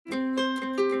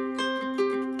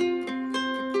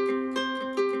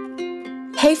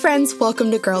Hey friends, welcome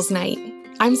to Girls Night.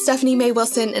 I'm Stephanie Mae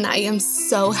Wilson, and I am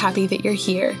so happy that you're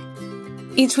here.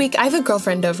 Each week, I have a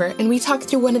girlfriend over, and we talk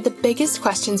through one of the biggest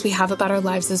questions we have about our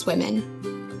lives as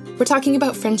women. We're talking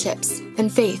about friendships,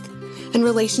 and faith, and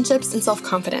relationships and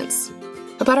self-confidence,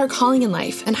 about our calling in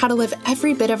life, and how to live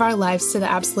every bit of our lives to the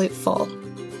absolute full.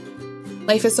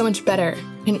 Life is so much better,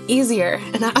 and easier,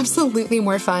 and absolutely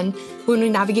more fun when we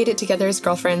navigate it together as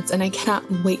girlfriends, and I cannot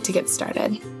wait to get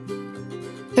started.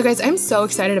 So guys, I'm so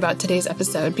excited about today's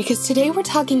episode because today we're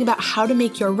talking about how to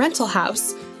make your rental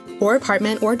house or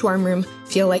apartment or dorm room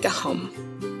feel like a home.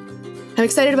 I'm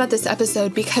excited about this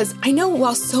episode because I know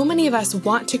while so many of us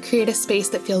want to create a space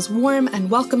that feels warm and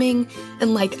welcoming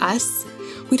and like us,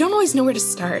 we don't always know where to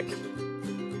start.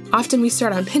 Often we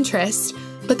start on Pinterest,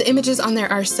 but the images on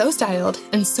there are so styled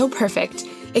and so perfect,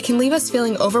 it can leave us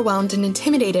feeling overwhelmed and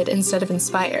intimidated instead of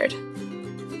inspired.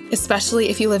 Especially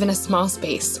if you live in a small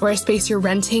space or a space you're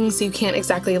renting so you can't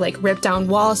exactly rip down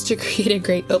walls to create a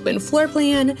great open floor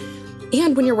plan.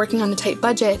 And when you're working on a tight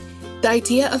budget, the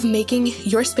idea of making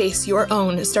your space your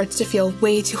own starts to feel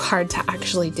way too hard to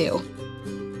actually do.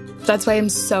 That's why I'm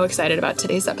so excited about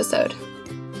today's episode.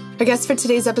 Our guest for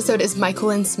today's episode is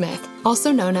Myquillyn Smith,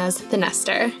 also known as The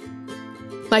Nester.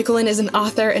 Myquillyn is an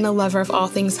author and a lover of all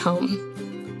things home.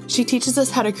 She teaches us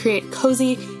how to create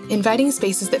cozy, inviting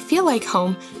spaces that feel like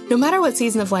home, no matter what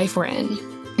season of life we're in.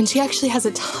 And she actually has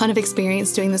a ton of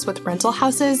experience doing this with rental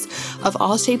houses of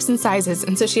all shapes and sizes,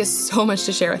 and so she has so much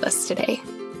to share with us today.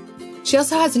 She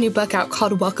also has a new book out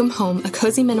called Welcome Home, a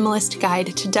cozy minimalist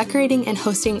guide to decorating and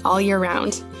hosting all year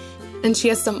round. And she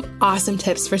has some awesome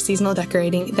tips for seasonal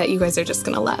decorating that you guys are just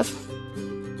gonna love.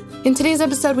 In today's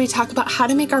episode, we talk about how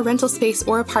to make our rental space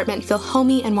or apartment feel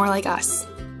homey and more like us.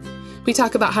 We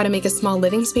talk about how to make a small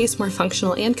living space more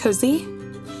functional and cozy.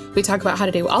 We talk about how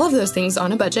to do all of those things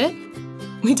on a budget.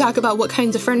 We talk about what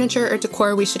kinds of furniture or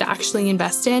decor we should actually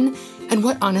invest in and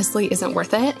what honestly isn't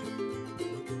worth it.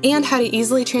 And how to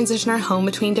easily transition our home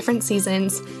between different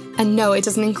seasons. And no, it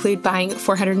doesn't include buying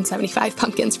 475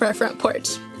 pumpkins for our front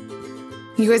porch.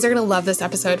 You guys are going to love this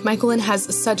episode. Myquillyn has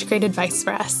such great advice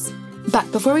for us.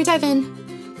 But before we dive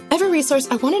in, I have a resource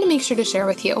I wanted to make sure to share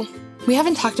with you. We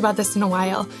haven't talked about this in a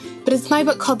while, but it's my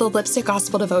book called The Lipstick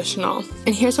Gospel Devotional,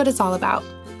 and here's what it's all about.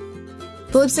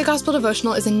 The Lipstick Gospel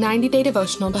Devotional is a 90-day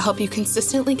devotional to help you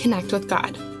consistently connect with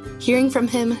God, hearing from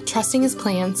Him, trusting His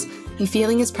plans, and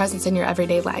feeling His presence in your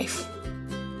everyday life.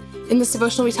 In this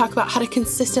devotional, we talk about how to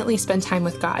consistently spend time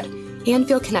with God and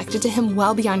feel connected to Him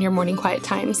well beyond your morning quiet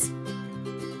times.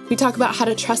 We talk about how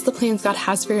to trust the plans God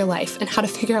has for your life and how to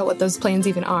figure out what those plans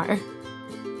even are.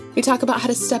 We talk about how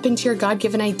to step into your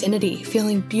God-given identity,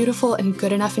 feeling beautiful and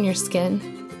good enough in your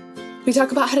skin. We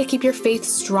talk about how to keep your faith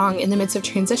strong in the midst of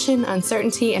transition,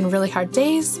 uncertainty, and really hard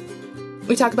days.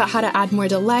 We talk about how to add more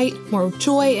delight, more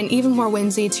joy, and even more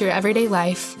whimsy to your everyday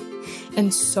life,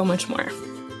 and so much more.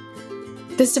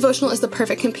 This devotional is the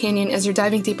perfect companion as you're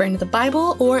diving deeper into the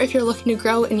Bible, or if you're looking to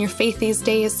grow in your faith these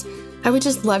days. I would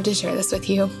just love to share this with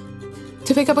you.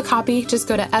 To pick up a copy, just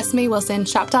go to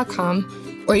smaywilsonshop.com,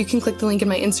 or you can click the link in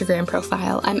my Instagram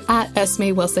profile. I'm at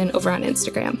smaywilson over on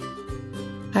Instagram.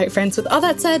 All right, friends, with all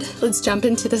that said, let's jump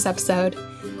into this episode.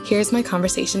 Here's my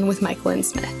conversation with Myquillyn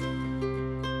Smith.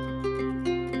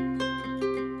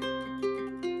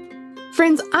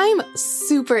 Friends, I'm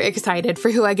super excited for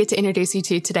who I get to introduce you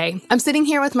to today. I'm sitting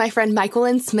here with my friend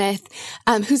Myquillyn Smith,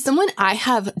 who's someone I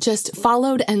have just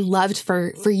followed and loved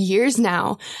for years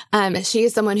now. She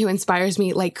is someone who inspires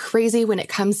me like crazy when it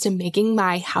comes to making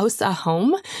my house a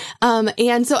home.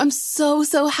 And so I'm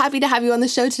so happy to have you on the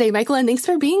show today, Myquillyn. Thanks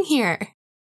for being here.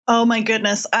 Oh my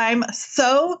goodness. I'm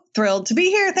so thrilled to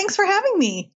be here. Thanks for having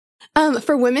me.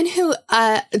 For women who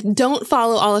don't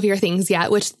follow all of your things yet,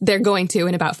 which they're going to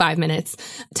in about 5 minutes,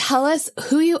 tell us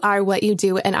who you are, what you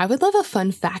do, and I would love a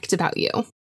fun fact about you.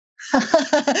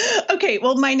 Okay,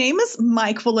 well, my name is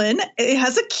Myquillyn. It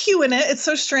has a Q in it. It's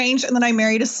so strange. And then I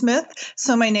married a Smith,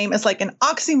 so my name is like an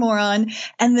oxymoron.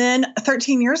 And then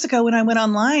 13 years ago when I went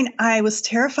online, I was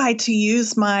terrified to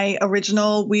use my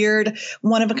original weird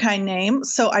one-of-a-kind name.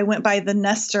 So I went by The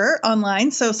Nester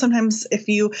online. So sometimes if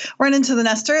you run into The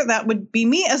Nester, that would be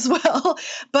me as well.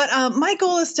 But my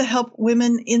goal is to help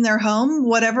women in their home,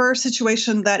 whatever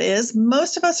situation that is.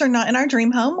 Most of us are not in our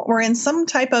dream home. We're in some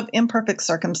type of imperfect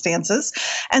circumstances.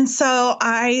 And so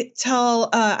I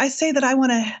say that I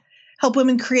want to help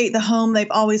women create the home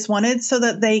they've always wanted so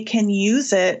that they can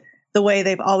use it the way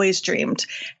they've always dreamed.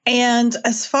 And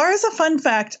as far as a fun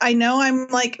fact, I know I'm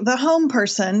like the home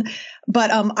person, but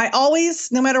I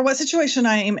always, no matter what situation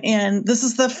I am in, this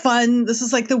is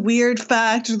like the weird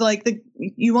fact or like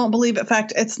you won't believe it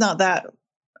fact. It's not that.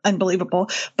 unbelievable.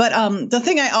 But the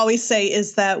thing I always say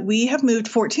is that we have moved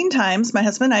 14 times. My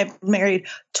husband and I have married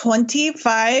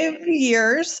 25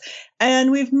 years,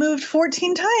 and we've moved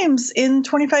 14 times in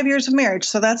 25 years of marriage.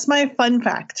 So that's my fun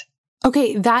fact.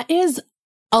 Okay, that is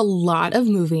a lot of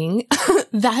moving.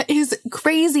 That is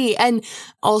crazy. And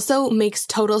also makes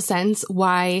total sense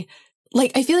why,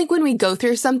 like, I feel like when we go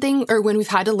through something or when we've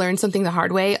had to learn something the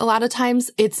hard way, a lot of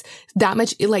times it's that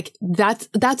much, like,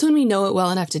 that's when we know it well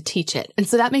enough to teach it. And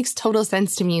so that makes total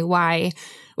sense to me why,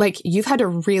 like, you've had to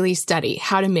really study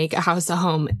how to make a house a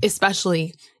home,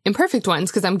 especially imperfect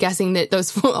ones. Cause I'm guessing that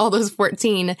all those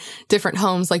 14 different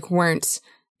homes, like, weren't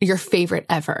your favorite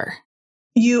ever.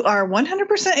 You are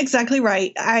 100% exactly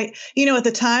right. At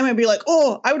the time I'd be like,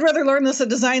 oh, I would rather learn this at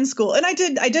design school. And I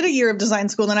did a year of design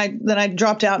school, then I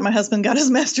dropped out. My husband got his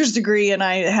master's degree and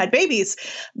I had babies.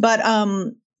 But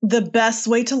the best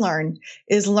way to learn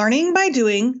is learning by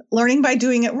doing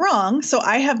it wrong. So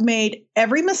I have made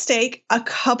every mistake a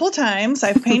couple times.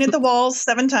 I've painted the walls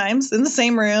 7 times in the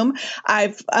same room.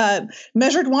 I've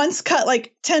measured once, cut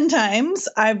like 10 times.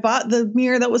 I bought the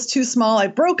mirror that was too small.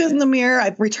 I've broken the mirror.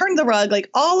 I've returned the rug, like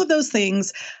all of those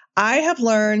things I have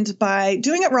learned by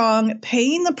doing it wrong,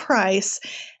 paying the price.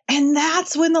 And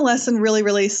that's when the lesson really,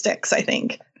 really sticks, I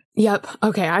think. Yep.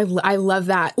 Okay. I love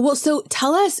that. Well, so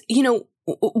tell us,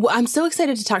 I'm so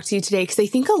excited to talk to you today because I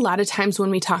think a lot of times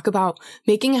when we talk about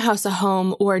making a house a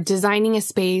home or designing a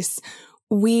space,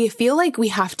 we feel like we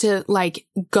have to like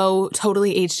go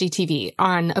totally HGTV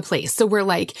on a place. So we're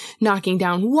like knocking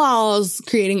down walls,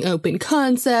 creating open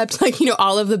concept, like,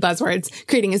 all of the buzzwords,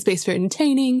 creating a space for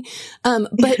entertaining.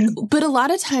 But a lot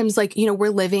of times, like, we're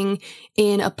living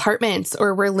in apartments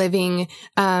or we're living,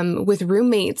 with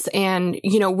roommates and,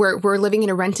 we're living in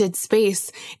a rented space.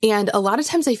 And a lot of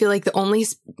times I feel like the only,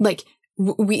 like,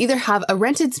 we either have a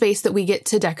rented space that we get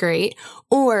to decorate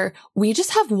or we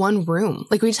just have one room.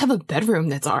 Like we just have a bedroom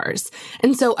that's ours.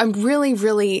 And so I'm really,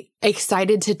 really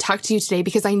excited to talk to you today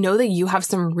because I know that you have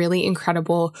some really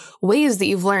incredible ways that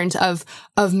you've learned of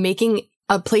making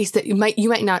a place that you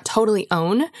might not totally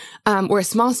own, or a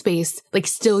small space, like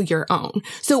still your own.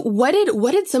 So what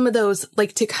did some of those,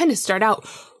 like, to kind of start out,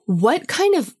 what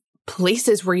kind of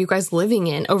places were you guys living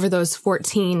in over those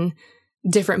 14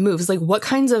 different moves? Like what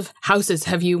kinds of houses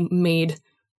have you made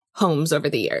homes over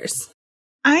the years?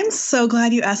 I'm so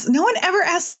glad you asked. No one ever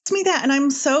asked me that. And I'm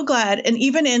so glad. And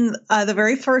even in the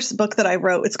very first book that I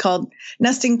wrote, it's called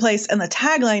Nesting Place. And the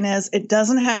tagline is, it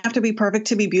doesn't have to be perfect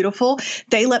to be beautiful.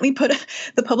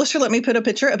 The publisher let me put a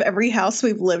picture of every house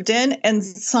we've lived in. And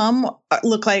some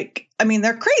look like,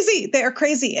 they're crazy. They are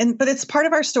crazy. But it's part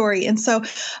of our story. And so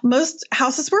most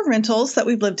houses were rentals that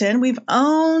we've lived in. We've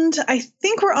owned, I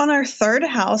think we're on our 3rd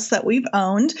house that we've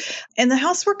owned. And the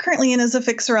house we're currently in is a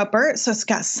fixer-upper. So it's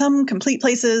got some complete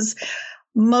places,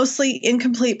 mostly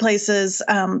incomplete places.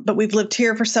 But we've lived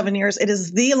here for 7 years. It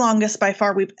is the longest by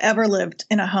far we've ever lived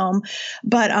in a home.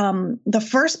 But the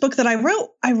first book that I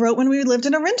wrote when we lived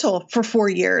in a rental for 4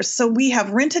 years. So we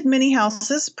have rented many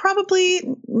houses, probably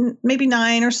maybe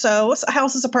 9 or so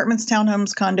houses, apartments,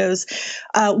 townhomes, condos.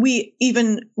 We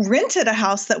even rented a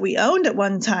house that we owned at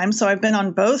one time. So I've been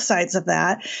on both sides of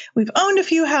that. We've owned a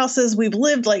few houses. We've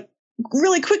lived like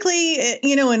really quickly,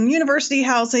 in university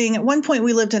housing. At one point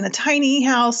we lived in a tiny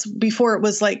house before it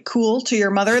was like cool to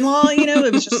your mother-in-law,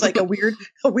 it was just like a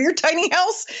weird tiny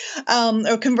house,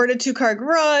 a converted 2-car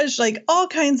garage, like all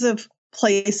kinds of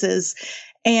places.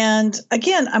 And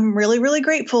again, I'm really, really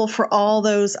grateful for all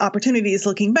those opportunities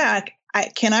looking back.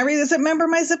 Can I remember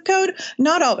my zip code?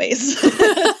 Not always.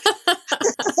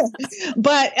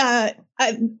 But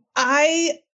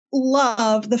I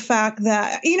love the fact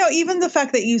that, even the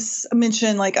fact that you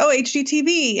mentioned like,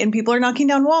 HGTV and people are knocking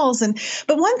down walls.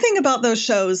 But one thing about those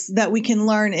shows that we can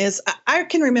learn is I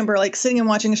can remember like sitting and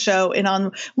watching a show, and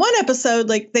on one episode,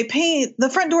 like they paint the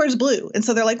front door is blue. And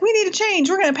so they're like, we need to change.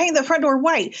 We're going to paint the front door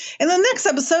white. And the next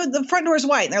episode, the front door is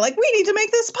white. And they're like, we need to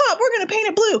make this pop. We're going to paint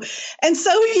it blue. And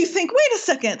so you think, wait a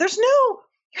second, there's no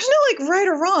like right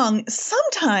or wrong.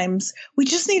 Sometimes we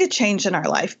just need a change in our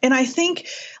life. And I think,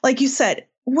 like you said,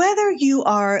 whether you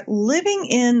are living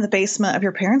in the basement of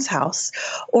your parents' house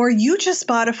or you just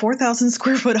bought a 4,000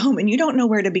 square foot home and you don't know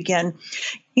where to begin,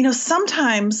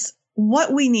 sometimes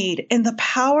what we need and the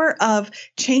power of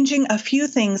changing a few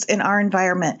things in our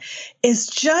environment is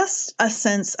just a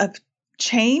sense of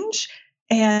change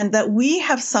and that we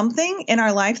have something in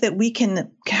our life that we can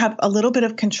have a little bit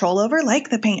of control over, like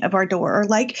the paint of our door or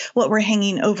like what we're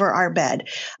hanging over our bed,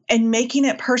 and making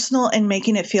it personal and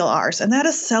making it feel ours. And that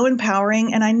is so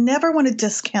empowering. And I never want to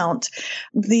discount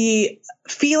the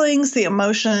feelings, the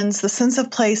emotions, the sense of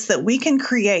place that we can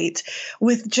create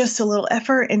with just a little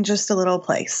effort and just a little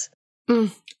place.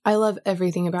 I love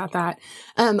everything about that.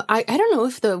 I don't know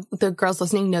if the girls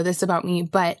listening know this about me,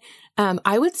 but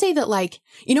I would say that, like,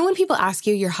 you know, when people ask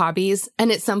you your hobbies,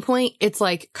 and at some point it's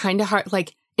like kind of hard,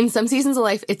 like in some seasons of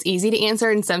life, it's easy to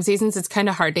answer. In some seasons, it's kind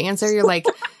of hard to answer. You're like,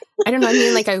 I don't know. I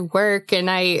mean, like, I work and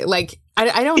I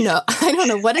don't know. I don't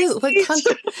know what counts.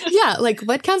 Yeah. Like,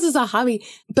 what counts as a hobby?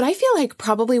 But I feel like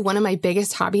probably one of my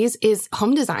biggest hobbies is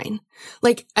home design.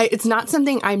 Like, it's not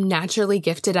something I'm naturally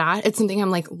gifted at. It's something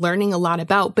I'm like learning a lot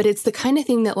about, but it's the kind of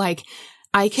thing that, like,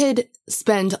 I could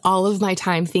spend all of my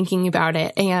time thinking about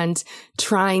it and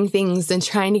trying things and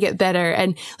trying to get better.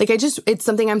 And like, it's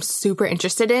something I'm super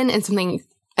interested in and something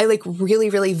I like really,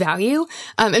 really value.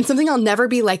 And something I'll never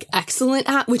be like excellent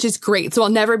at, which is great. So I'll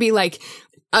never be like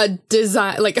a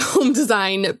home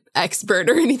design expert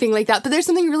or anything like that. But there's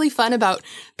something really fun about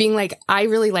being like, I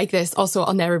really like this. Also,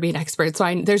 I'll never be an expert.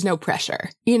 So there's no pressure,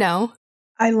 you know?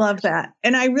 I love that.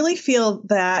 And I really feel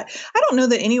that I don't know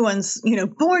that anyone's,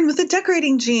 born with a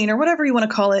decorating gene or whatever you want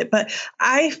to call it, but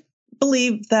I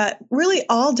believe that really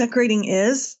all decorating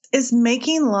is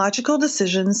making logical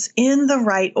decisions in the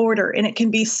right order. And it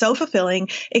can be so fulfilling.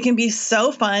 It can be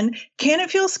so fun. Can it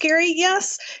feel scary?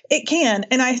 Yes, it can.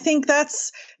 And I think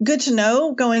that's good to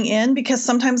know going in, because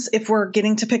sometimes if we're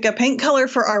getting to pick a paint color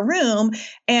for our room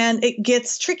and it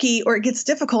gets tricky or it gets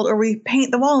difficult, or we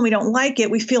paint the wall and we don't like it,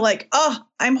 we feel like, oh,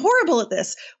 I'm horrible at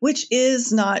this, which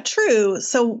is not true.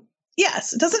 So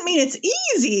yes, it doesn't mean it's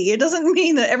easy. It doesn't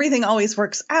mean that everything always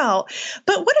works out.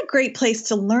 But what a great place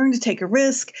to learn to take a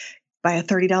risk. Buy a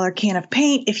 $30 can of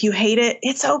paint. If you hate it,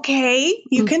 it's okay.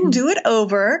 You can do it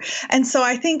over. And so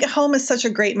I think home is such a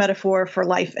great metaphor for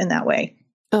life in that way.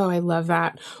 Oh, I love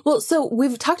that. Well, so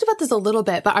we've talked about this a little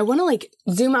bit, but I want to like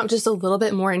zoom out just a little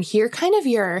bit more and hear kind of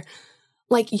your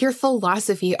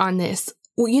philosophy on this.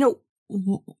 Well,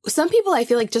 some people I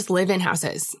feel like just live in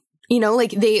houses.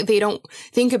 Like they don't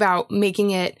think about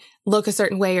making it look a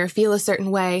certain way or feel a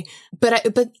certain way. But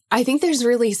I think there's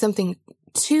really something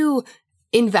to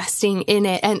investing in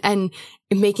it and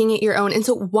making it your own. And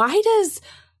so why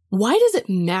does it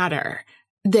matter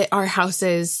that our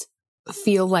houses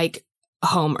feel like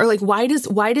home? Or like,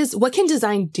 what can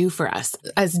design do for us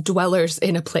as dwellers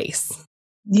in a place?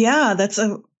 Yeah, that's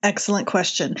an excellent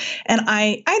question. And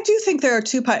I do think there are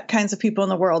two kinds of people in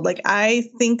the world. Like, I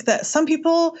think that some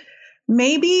people,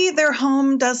 maybe their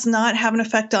home does not have an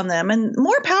effect on them, and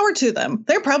more power to them.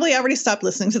 They're probably already stopped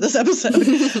listening to this episode.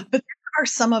 But there are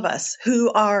some of us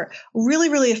who are really,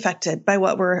 really affected by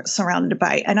what we're surrounded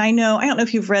by. And I don't know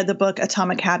if you've read the book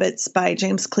Atomic Habits by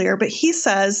James Clear, but he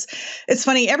says, it's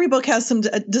funny, every book has some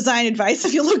design advice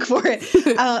if you look for it.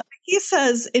 He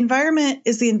says, environment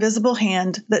is the invisible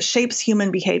hand that shapes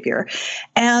human behavior.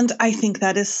 And I think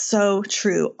that is so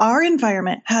true. Our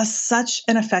environment has such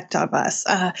an effect on us.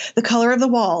 The color of the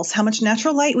walls, how much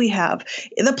natural light we have,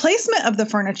 the placement of the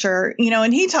furniture,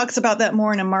 and he talks about that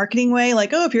more in a marketing way. Like,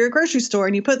 oh, if you're a grocery store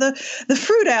and you put the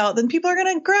fruit out, then people are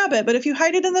going to grab it. But if you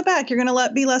hide it in the back, you're going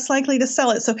to be less likely to sell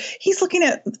it. So he's looking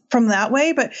at it from that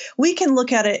way, but we can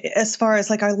look at it as far as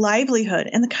like our livelihood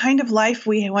and the kind of life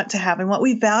we want to have and what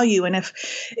we value. And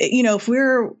if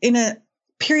we're in a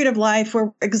period of life where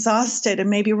we're exhausted and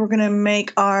maybe we're going to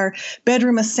make our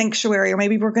bedroom a sanctuary, or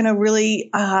maybe we're going to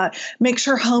really make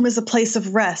sure home is a place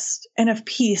of rest and of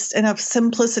peace and of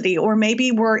simplicity, or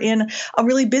maybe we're in a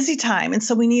really busy time and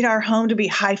so we need our home to be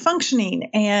high functioning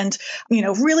and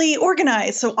really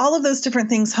organized. So all of those different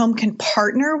things, home can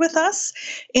partner with us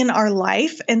in our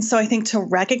life. And so I think to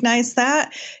recognize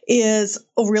that is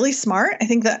really smart. I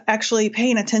think that actually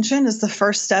paying attention is the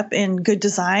first step in good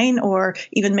design, or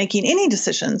even making any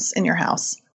decisions in your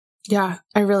house. Yeah,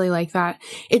 I really like that.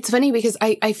 It's funny because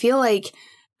I feel like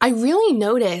I really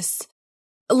notice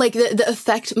like the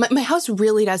effect. My house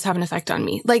really does have an effect on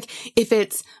me. Like if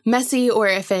it's messy or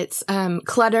if it's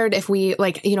cluttered, if we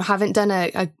haven't done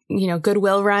a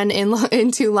Goodwill run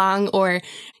in too long, or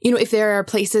if there are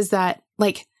places that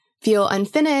like feel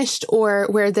unfinished, or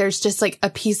where there's just like a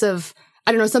piece of,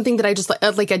 I don't know, something that I just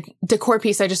like a decor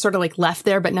piece I just sort of like left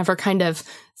there but never kind of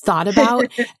thought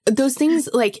about. Those things,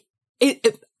 like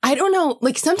I don't know,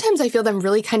 like sometimes I feel them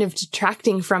really kind of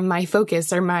detracting from my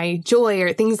focus or my joy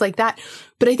or things like that.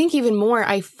 But I think even more,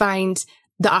 I find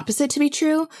the opposite to be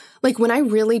true. Like when I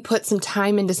really put some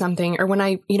time into something, or when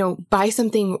I, buy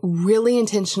something really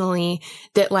intentionally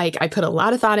that like I put a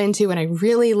lot of thought into and I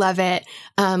really love it.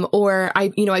 Or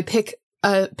I pick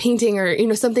a painting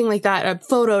or, something like that, a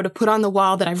photo to put on the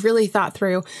wall that I've really thought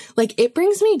through. Like it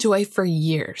brings me joy for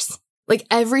years. Like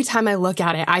every time I look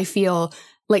at it, I feel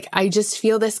like I just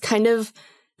feel this kind of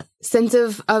sense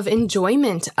of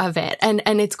enjoyment of it. And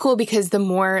it's cool because the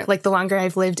longer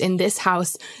I've lived in this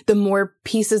house, the more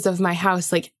pieces of my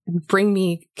house like bring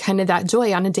me kind of that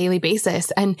joy on a daily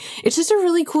basis. And it's just a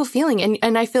really cool feeling.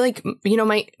 And I feel like,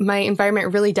 my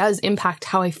environment really does impact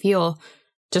how I feel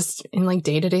just in like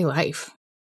day-to-day life.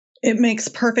 It makes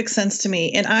perfect sense to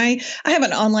me. And I have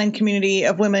an online community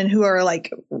of women who are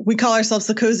like, we call ourselves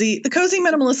the cozy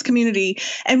minimalist community.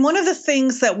 And one of the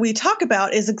things that we talk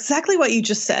about is exactly what you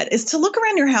just said, is to look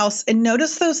around your house and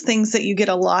notice those things that you get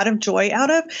a lot of joy out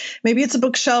of. Maybe it's a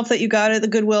bookshelf that you got at the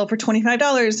Goodwill for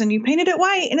 $25 and you painted it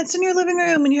white and it's in your living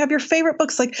room and you have your favorite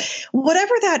books. Like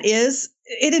whatever that is,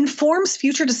 it informs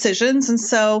future decisions. And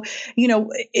so,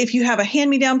 if you have a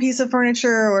hand-me-down piece of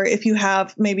furniture, or if you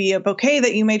have maybe a bouquet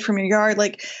that you made from your yard,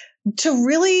 like to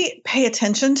really pay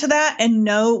attention to that and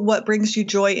know what brings you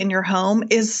joy in your home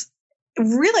is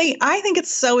really, I think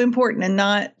it's so important, and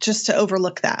not just to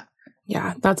overlook that.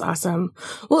 Yeah, that's awesome.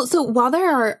 Well, so while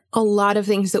there are a lot of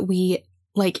things that we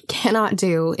like cannot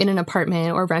do in an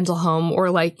apartment or rental home or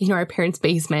like, our parents'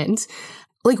 basement,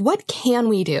 like what can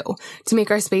we do to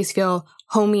make our space feel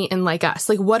homey and like us?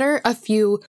 Like what are a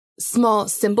few small,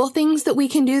 simple things that we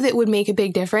can do that would make a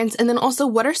big difference? And then also,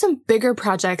 what are some bigger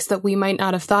projects that we might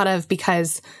not have thought of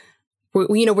because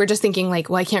we're just thinking like,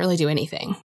 well, I can't really do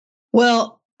anything.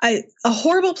 Well, a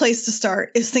horrible place to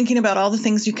start is thinking about all the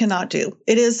things you cannot do.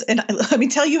 It is, and let me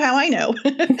tell you how I know,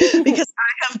 because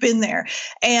I have been there.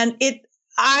 And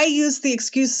I use the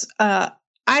excuse,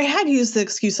 I had used the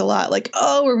excuse a lot, like,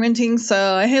 oh, we're renting,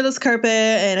 so I hate this carpet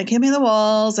and I can't paint the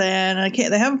walls and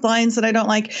they have blinds that I don't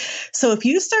like. So if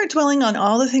you start dwelling on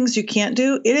all the things you can't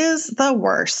do, it is the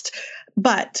worst.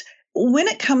 But when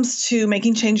it comes to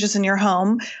making changes in your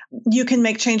home, you can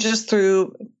make changes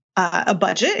through a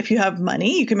budget. If you have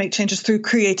money, you can make changes through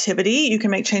creativity. You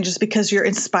can make changes because you're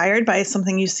inspired by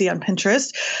something you see on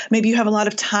Pinterest. Maybe you have a lot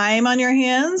of time on your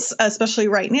hands, especially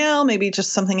right now. Maybe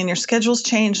just something in your schedule's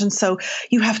changed. And so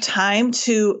you have time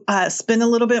to spend a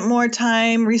little bit more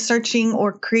time researching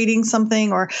or creating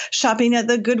something, or shopping at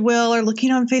the Goodwill, or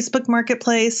looking on Facebook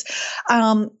Marketplace.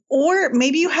 Or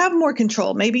maybe you have more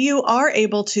control. Maybe you are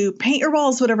able to paint your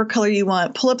walls whatever color you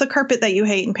want, pull up the carpet that you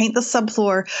hate and paint the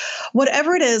subfloor.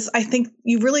 Whatever it is, I think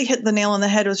you really hit the nail on the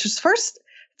head. Was just first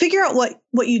figure out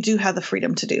what you do have the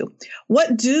freedom to do.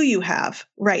 What do you have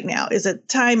right now? Is it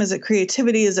time? Is it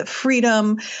creativity? Is it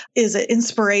freedom? Is it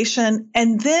inspiration?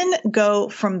 And then go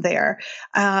from there.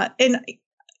 And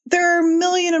there are a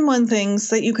million and one things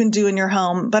that you can do in your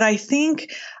home, but I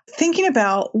think thinking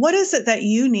about what is it that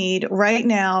you need right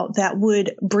now that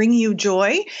would bring you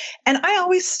joy. And I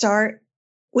always start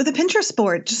with a Pinterest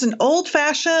board, just an old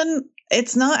fashioned.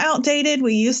 It's not outdated.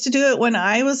 We used to do it when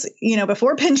I was,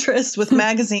 before Pinterest with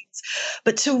magazines.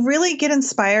 But to really get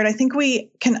inspired, I think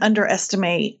we can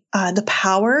underestimate the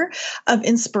power of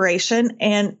inspiration.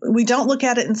 And we don't look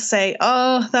at it and say,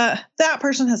 oh, that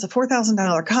person has a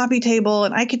 $4,000 coffee table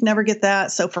and I could never get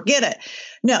that, so forget it.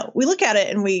 No, we look at it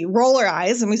and we roll our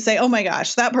eyes and we say, oh my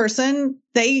gosh, that person,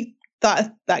 they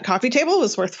thought that coffee table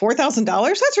was worth $4,000.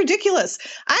 That's ridiculous.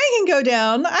 I can go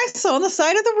down. I saw on the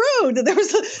side of the road that there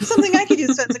was something I could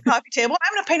use as a coffee table.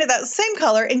 I'm going to paint it that same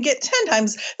color and get 10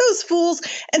 times those fools.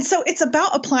 And so it's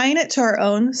about applying it to our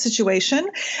own situation.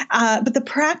 But the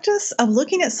practice of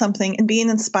looking at something and being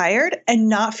inspired and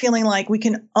not feeling like we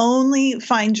can only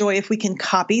find joy if we can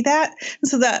copy that. And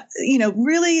so that,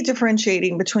 really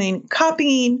differentiating between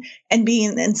copying and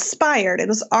being inspired. It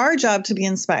was our job to be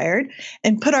inspired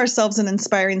and put ourselves in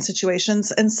inspiring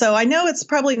situations. And so I know it's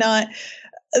probably not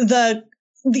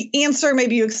the answer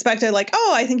maybe you expected, like,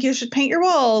 oh, I think you should paint your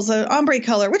walls an ombre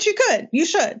color, which you could. You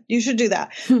should do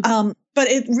that. But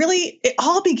it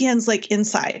all begins like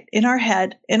inside, in our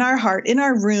head, in our heart, in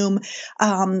our room,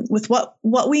 with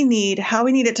what we need, how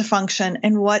we need it to function,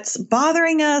 and what's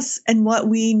bothering us, and what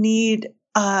we need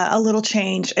a little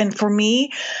change. And for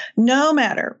me, no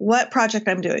matter what project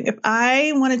I'm doing, if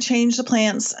I want to change the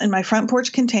plants in my front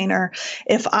porch container,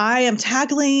 if I am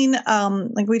tackling,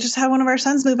 like we just had one of our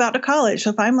sons move out to college. So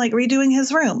if I'm like redoing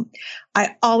his room,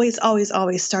 I always, always,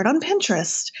 always start on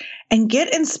Pinterest and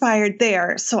get inspired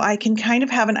there so I can kind of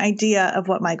have an idea of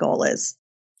what my goal is.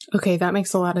 Okay, that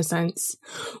makes a lot of sense.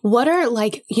 What are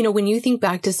when you think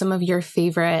back to some of your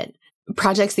favorite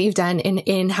projects that you've done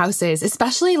in houses,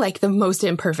 especially like the most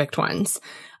imperfect ones,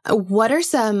 what are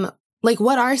some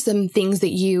things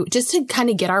that you, just to kind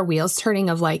of get our wheels turning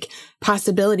of like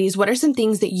possibilities, what are some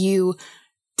things that you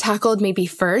tackled maybe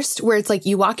first, where it's like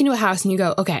you walk into a house and you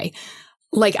go, okay,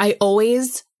 like I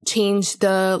always change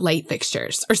the light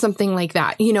fixtures or something like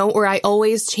that, or I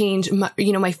always change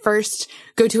my first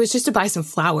go-to is just to buy some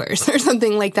flowers or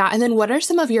something like that. And then what are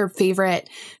some of your favorite,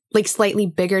 like slightly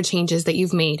bigger changes that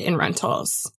you've made in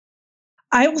rentals?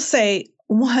 I will say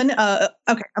one, okay,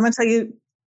 I'm going to tell you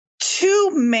two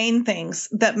main things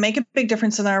that make a big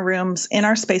difference in our rooms, in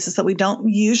our spaces that we don't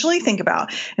usually think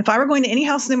about. If I were going to any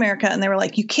house in America and they were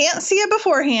like, you can't see it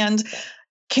beforehand,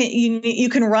 you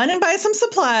can run and buy some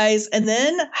supplies and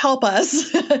then help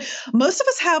us. Most of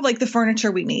us have like the furniture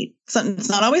we need. It's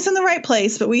not always in the right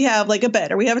place, but we have like a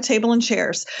bed or we have a table and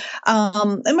chairs.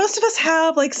 And most of us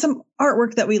have like some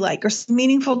artwork that we like or some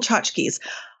meaningful tchotchkes.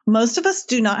 Most of us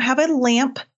do not have a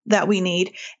lamp that we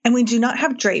need, and we do not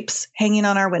have drapes hanging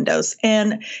on our windows.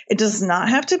 And it does not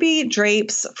have to be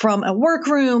drapes from a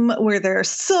workroom where they're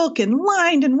silk and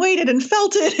lined and weighted and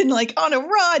felted and like on a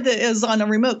rod that is on a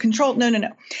remote control. No.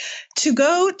 To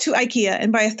go to IKEA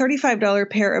and buy a $35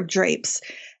 pair of drapes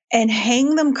and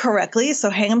hang them correctly.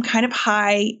 So hang them kind of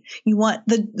high. You want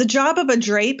the job of a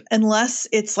drape, unless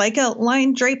it's like a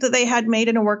lined drape that they had made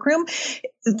in a workroom,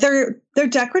 they're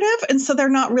decorative. And so they're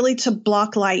not really to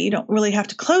block light. You don't really have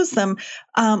to close them.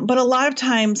 But a lot of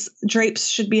times drapes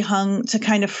should be hung to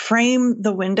kind of frame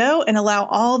the window and allow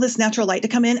all this natural light to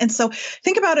come in. And so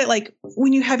think about it like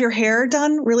when you have your hair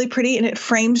done really pretty and it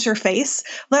frames your face.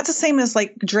 Well, that's the same as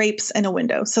like drapes in a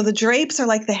window. So the drapes are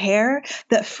like the hair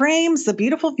that frames the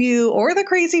beautiful view or the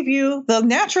crazy view, the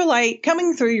natural light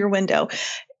coming through your window.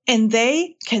 And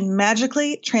they can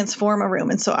magically transform a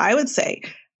room. And so I would say,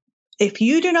 if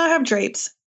you do not have drapes,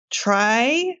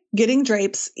 try getting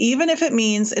drapes, even if it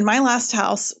means, in my last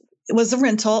house, it was a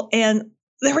rental and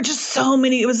there were just so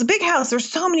many, it was a big house. There's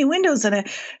so many windows in it.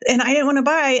 And I didn't want to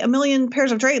buy a million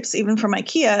pairs of drapes, even from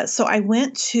IKEA. So I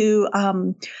went to,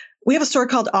 we have a store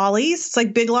called Ollie's. It's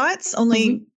like Big Lots,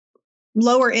 only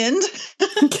lower end.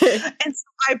 Okay. And so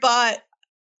I bought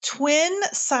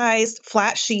twin-sized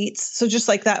flat sheets. So just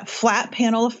like that flat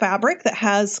panel of fabric that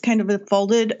has kind of a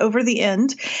folded over the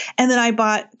end. And then I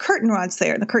bought curtain rods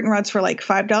there. The curtain rods were like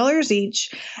 $5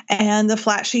 each. And the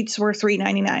flat sheets were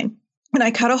 $3.99. And I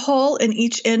cut a hole in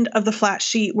each end of the flat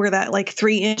sheet where that like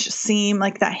 3-inch seam,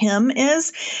 like that hem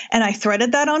is. And I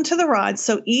threaded that onto the rod.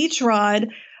 So each rod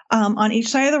on each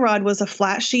side of the rod was a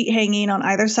flat sheet hanging on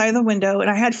either side of the window. And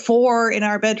I had 4 in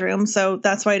our bedroom. So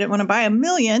that's why I didn't want to buy a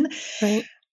million. Right.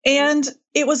 And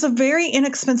it was a very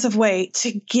inexpensive way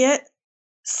to get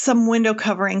some window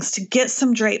coverings, to get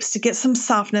some drapes, to get some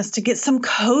softness, to get some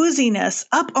coziness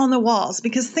up on the walls.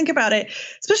 Because think about it,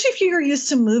 especially if you're used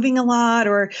to moving a lot,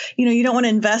 or, you don't want to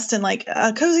invest in like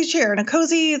a cozy chair and a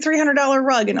cozy $300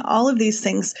 rug and all of these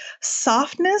things.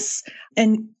 Softness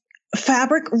and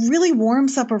fabric really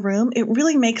warms up a room. It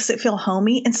really makes it feel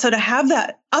homey. And so to have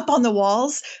that up on the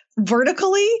walls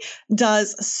vertically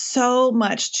does so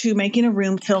much to making a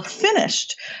room feel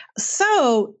finished.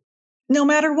 So no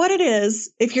matter what it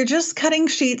is, if you're just cutting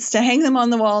sheets to hang them on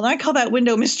the wall, and I call that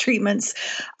window mistreatments,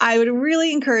 I would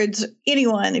really encourage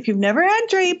anyone, if you've never had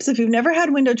drapes, if you've never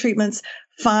had window treatments,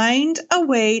 find a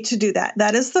way to do that.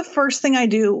 That is the first thing I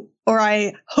do, or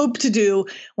I hope to do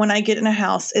when I get in a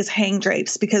house, is hang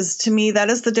drapes, because to me, that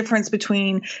is the difference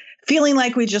between feeling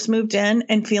like we just moved in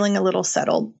and feeling a little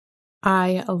settled.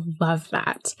 I love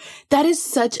that. That is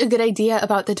such a good idea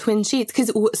about the twin sheets.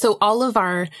 So all of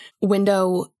our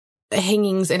window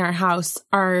hangings in our house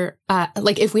are,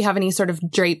 like if we have any sort of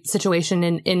drape situation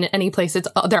in any place,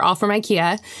 they're all from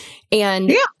IKEA,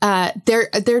 and,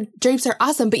 their drapes are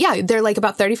awesome. But yeah, they're like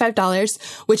about $35,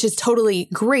 which is totally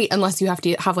great unless you have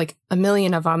to have like a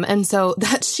million of them. And so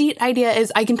that sheet idea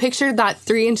is, I can picture that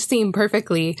 3-inch seam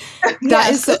perfectly.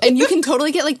 That is, and you can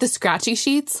totally get like the scratchy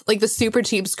sheets, like the super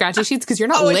cheap scratchy sheets, because you're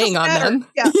not laying on them.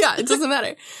 Yeah, it doesn't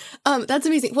matter. That's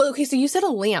amazing. Well, okay, so you said a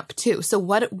lamp too. So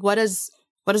what does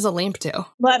a lamp do?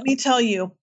 Let me tell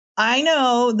you, I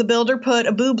know the builder put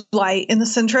a boob light in the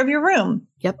center of your room.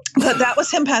 Yep. But that was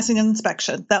him passing an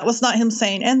inspection. That was not him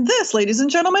saying, and this, ladies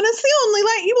and gentlemen, is the only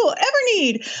light you will ever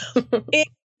need. It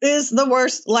is the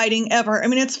worst lighting ever. I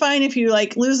mean, it's fine if you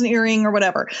like lose an earring or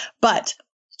whatever, but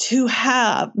to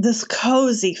have this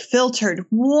cozy, filtered,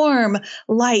 warm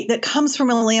light that comes from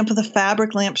a lamp with a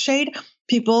fabric lampshade,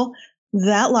 people,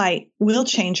 that light will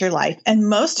change your life. And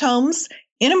most homes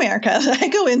in America that I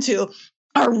go into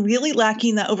are really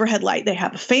lacking that overhead light. They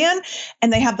have a fan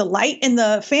and they have the light and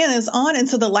the fan is on. And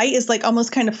so the light is like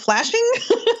almost kind of flashing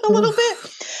a little bit.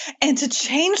 And to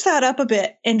change that up a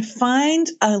bit and find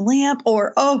a lamp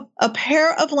or a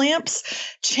pair of lamps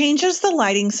changes the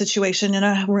lighting situation in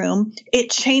a room. It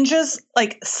changes,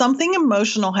 like, something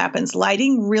emotional happens.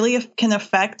 Lighting really can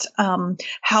affect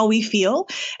how we feel.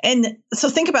 And so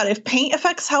think about it. If paint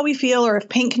affects how we feel, or if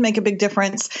paint can make a big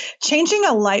difference, changing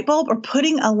a light bulb or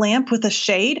putting a lamp with a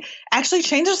shade actually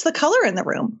changes the color in the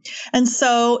room. And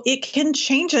so it can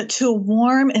change it to a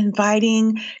warm,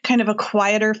 inviting, kind of a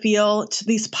quieter feel, to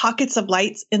these pockets of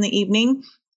lights in the evening.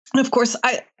 And of course,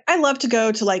 I love to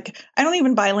go to, like, I don't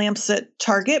even buy lamps at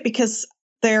Target because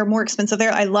they're more expensive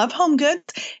there. I love Home Goods.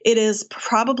 It is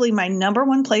probably my number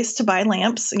one place to buy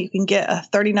lamps. You can get a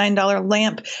 $39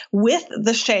 lamp with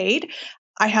the shade.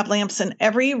 I have lamps in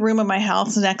every room of my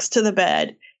house next to the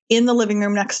bed, in the living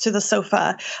room next to the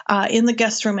sofa, in the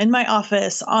guest room, in my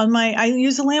office, I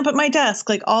use a lamp at my desk,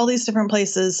 like all these different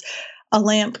places. A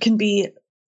lamp can be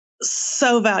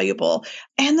so valuable.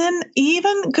 And then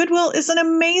even Goodwill is an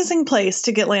amazing place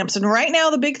to get lamps. And right now,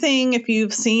 the big thing, if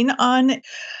you've seen on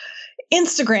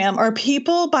Instagram, are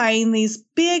people buying these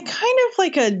big, kind of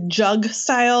like a jug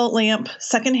style lamp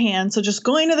secondhand. So just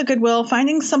going to the Goodwill,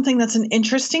 finding something that's an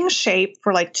interesting shape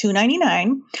for like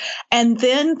 $2.99. And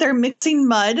then they're mixing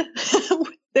mud.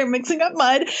 They're mixing up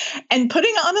mud and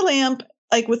putting it on the lamp,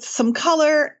 like with some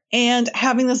color, and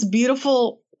having this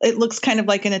beautiful, it looks kind of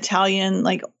like an Italian,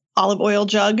 like olive oil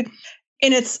jug.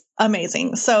 And it's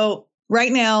amazing. So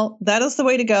right now, that is the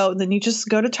way to go. Then you just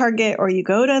go to Target or you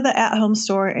go to the at-home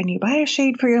store and you buy a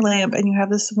shade for your lamp, and you have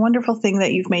this wonderful thing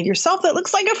that you've made yourself that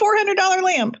looks like a $400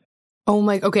 lamp. Oh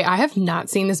my, okay. I have not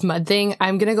seen this mud thing.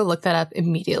 I'm going to go look that up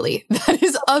immediately. That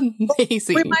is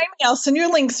amazing. Remind me, I'll send you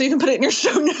a link so you can put it in your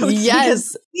show notes.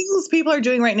 Yes. Things people are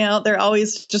doing right now, they're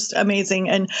always just amazing.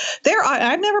 And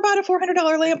I've never bought a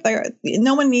 $400 lamp.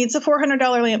 No one needs a $400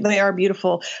 lamp. They are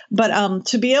beautiful. But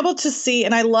to be able to see,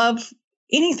 and I love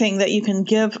anything that you can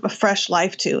give a fresh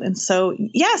life to. And so,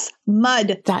 yes,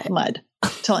 mud. I'm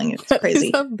telling you, it's crazy.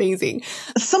 It's amazing.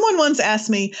 Someone once asked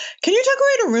me, can you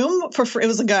decorate a room for free? It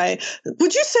was a guy.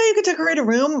 Would you say you could decorate a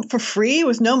room for free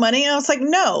with no money? And I was like,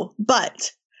 no,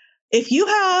 but if you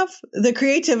have the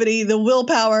creativity, the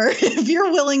willpower, if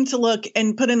you're willing to look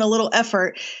and put in a little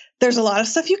effort, there's a lot of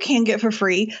stuff you can get for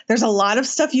free. There's a lot of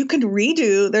stuff you can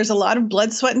redo. There's a lot of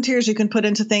blood, sweat, and tears you can put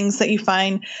into things that you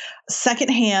find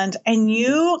secondhand, and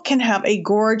you can have a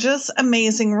gorgeous,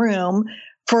 amazing room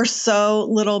for so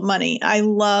little money. I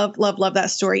love, love, love that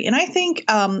story. And I think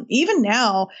even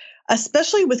now,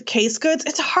 especially with case goods,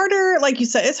 it's harder, like you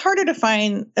said, it's harder to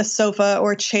find a sofa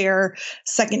or a chair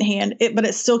secondhand, but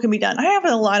it still can be done. I have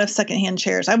a lot of secondhand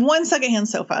chairs. I have one secondhand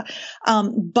sofa,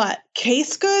 but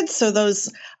case goods, so those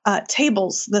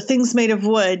tables, the things made of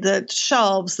wood, the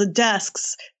shelves, the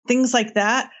desks, things like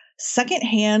that,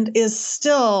 secondhand is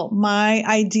still my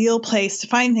ideal place to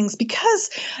find things, because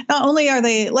not only are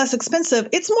they less expensive,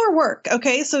 it's more work.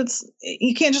 Okay. So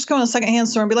you can't just go in a secondhand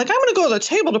store and be like, I'm going to go to the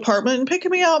table department and pick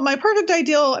me out my perfect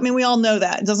ideal. I mean, we all know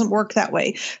that it doesn't work that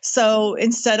way. So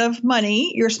instead of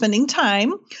money, you're spending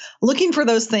time looking for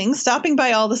those things, stopping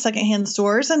by all the secondhand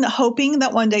stores and hoping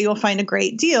that one day you'll find a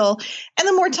great deal. And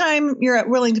the more time you're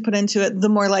willing to put into it, the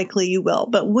more likely you will.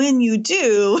 But when you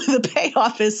do, the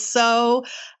payoff is so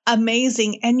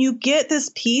amazing. And you get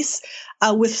this piece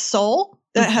with soul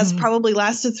that has probably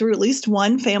lasted through at least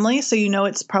one family. So,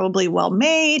 it's probably well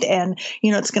made, and,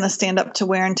 it's going to stand up to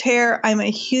wear and tear. I'm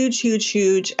a huge, huge,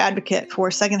 huge advocate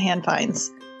for secondhand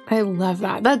finds. I love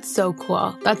that. That's so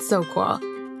cool. That's so cool.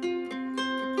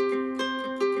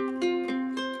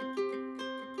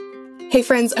 Hey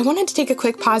friends, I wanted to take a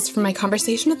quick pause from my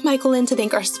conversation with Myquillyn to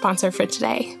thank our sponsor for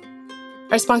today.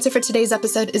 Our sponsor for today's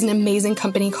episode is an amazing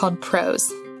company called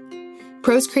Prose.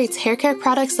 Prose creates hair care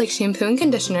products like shampoo and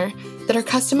conditioner that are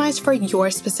customized for your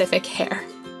specific hair.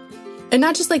 And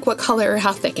not just like what color or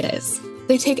how thick it is.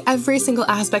 They take every single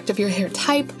aspect of your hair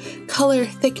type, color,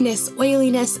 thickness,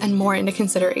 oiliness, and more into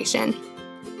consideration.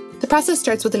 The process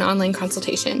starts with an online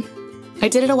consultation. I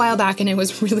did it a while back and it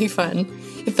was really fun.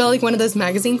 It felt like one of those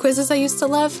magazine quizzes I used to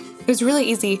love. It was really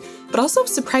easy, but also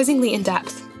surprisingly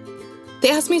in-depth.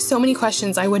 They asked me so many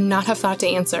questions I would not have thought to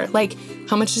answer, like,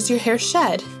 how much does your hair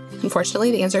shed? Unfortunately,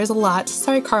 the answer is a lot.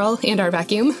 Sorry, Carl and our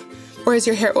vacuum. Or is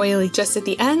your hair oily just at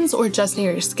the ends or just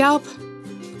near your scalp?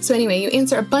 So anyway, you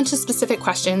answer a bunch of specific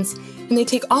questions, and they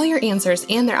take all your answers,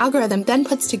 and their algorithm then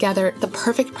puts together the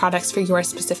perfect products for your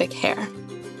specific hair.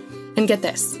 And get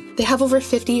this, they have over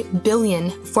 50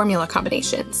 billion formula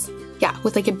combinations. Yeah,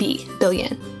 with like a B,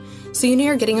 billion. So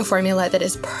you're getting a formula that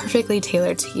is perfectly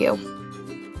tailored to you.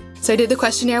 So I did the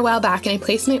questionnaire a while back and I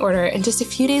placed my order, and just a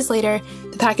few days later,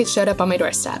 the package showed up on my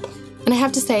doorstep. And I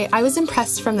have to say, I was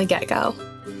impressed from the get-go.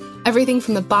 Everything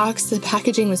from the box to the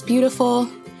packaging was beautiful.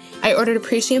 I ordered a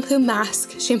pre-shampoo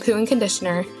mask, shampoo, and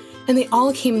conditioner, and they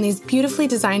all came in these beautifully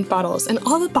designed bottles, and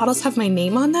all the bottles have my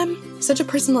name on them. Such a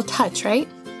personal touch, right?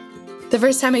 The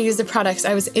first time I used the products,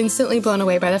 I was instantly blown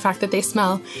away by the fact that they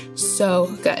smell so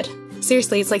good.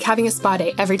 Seriously, it's like having a spa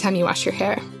day every time you wash your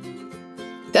hair.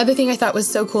 The other thing I thought was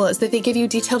so cool is that they give you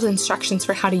detailed instructions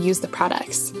for how to use the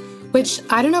products, which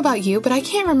I don't know about you, but I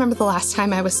can't remember the last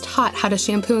time I was taught how to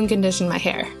shampoo and condition my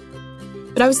hair.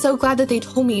 But I was so glad that they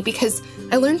told me because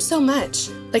I learned so much,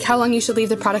 like how long you should leave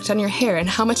the product on your hair and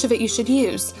how much of it you should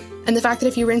use, and the fact that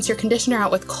if you rinse your conditioner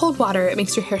out with cold water, it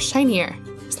makes your hair shinier.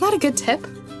 Isn't that a good tip?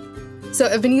 So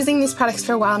I've been using these products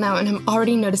for a while now and I'm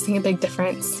already noticing a big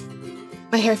difference.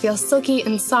 My hair feels silky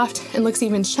and soft and looks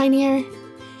even shinier.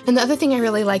 And the other thing I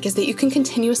really like is that you can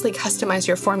continuously customize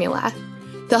your formula.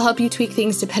 They'll help you tweak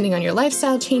things depending on your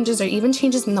lifestyle changes or even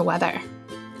changes in the weather.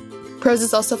 Prose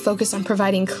is also focused on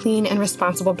providing clean and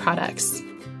responsible products.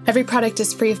 Every product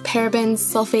is free of parabens,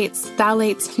 sulfates,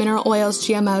 phthalates, mineral oils,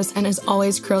 GMOs, and is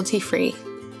always cruelty-free.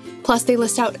 Plus, they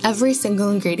list out every single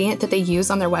ingredient that they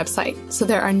use on their website, so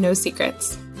there are no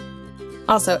secrets.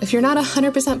 Also, if you're not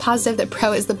 100% positive that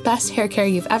Pro is the best hair care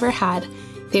you've ever had,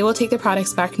 they will take the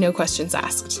products back, no questions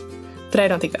asked. But I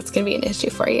don't think that's going to be an issue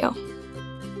for you.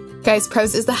 Guys,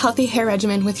 Prose is the healthy hair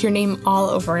regimen with your name all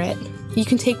over it. You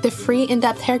can take the free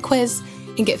in-depth hair quiz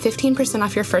and get 15%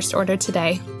 off your first order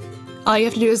today. All you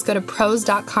have to do is go to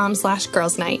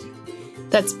prose.com/girlsnight.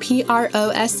 That's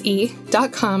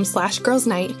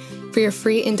prose.com/girlsnight for your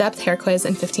free in-depth hair quiz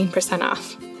and 15%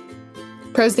 off.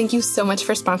 Prose, thank you so much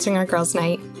for sponsoring our Girls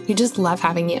Night. We just love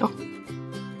having you.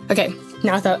 Okay,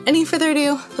 now without any further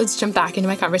ado, let's jump back into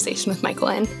my conversation with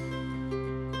Myquillyn.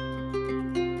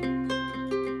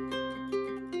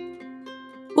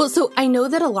 Well, so I know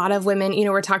that a lot of women,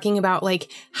 we're talking about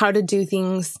like how to do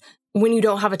things when you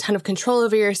don't have a ton of control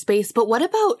over your space, but what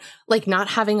about like not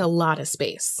having a lot of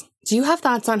space? Do you have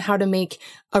thoughts on how to make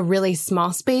a really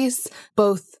small space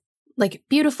both like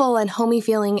beautiful and homey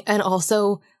feeling and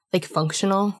also like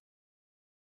functional?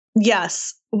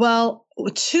 Yes. Well,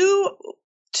 two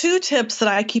tips that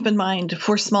I keep in mind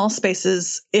for small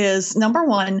spaces is number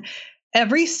one,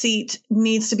 every seat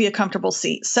needs to be a comfortable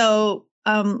seat. So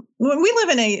when we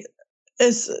live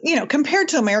compared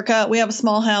to America, we have a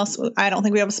small house. I don't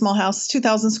think we have a small house,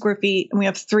 2,000 square feet, and we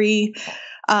have three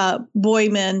boy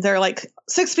men. They're like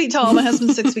 6 feet tall. My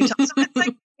husband's 6 feet tall. So it's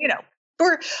like,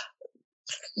 we're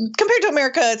compared to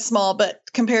America, it's small, but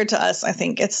compared to us, I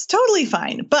think it's totally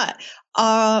fine. But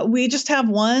we just have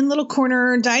one little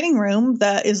corner dining room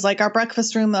that is like our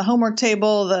breakfast room, the homework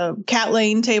table, the cat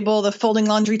lane table, the folding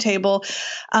laundry table.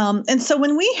 And so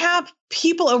when we have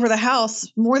people over the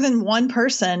house, more than one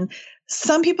person,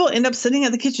 some people end up sitting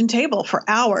at the kitchen table for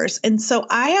hours. And so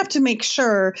I have to make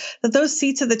sure that those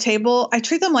seats at the table, I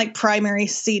treat them like primary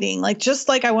seating, like just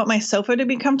like I want my sofa to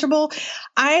be comfortable.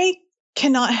 I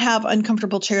cannot have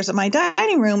uncomfortable chairs at my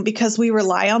dining room because we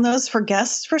rely on those for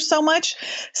guests for so much.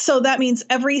 So that means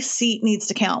every seat needs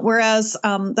to count. Whereas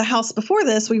the house before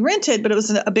this, we rented, but it was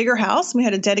a bigger house. We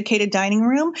had a dedicated dining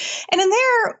room. And in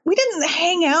there, we didn't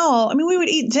hang out. I mean, we would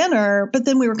eat dinner, but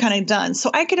then we were kind of done.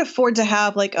 So I could afford to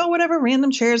have whatever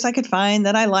random chairs I could find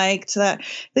that I liked, that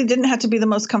they didn't have to be the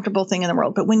most comfortable thing in the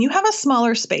world. But when you have a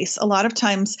smaller space, a lot of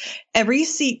times every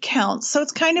seat counts. So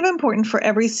it's kind of important for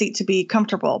every seat to be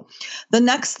comfortable. The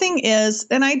next thing is,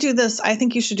 and I do this, I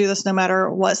think you should do this no matter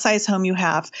what size home you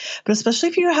have, but especially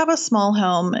if you have a small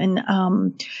home and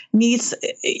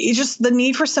the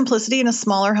need for simplicity in a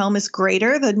smaller home is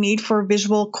greater. The need for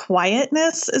visual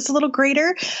quietness is a little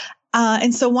greater.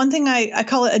 And so one thing I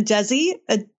call it a DESI,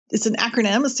 it's an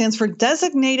acronym. It stands for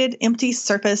Designated Empty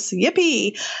Surface.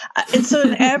 Yippee. And so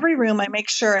in every room, I make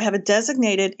sure I have a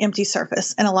designated empty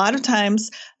surface. And a lot of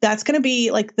times that's going to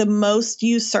be like the most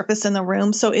used surface in the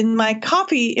room. So in my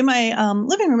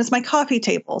living room is my coffee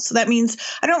table. So that means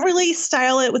I don't really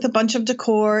style it with a bunch of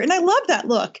decor. And I love that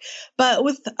look. But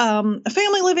with a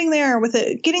family living there, with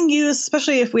it getting used,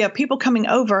 especially if we have people coming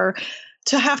over,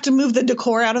 to have to move the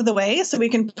decor out of the way so we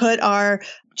can put our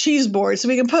cheese board, so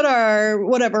we can put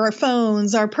our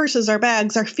phones, our purses, our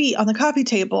bags, our feet on the coffee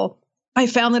table. I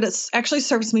found that it's actually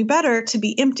serves me better to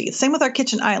be empty. Same with our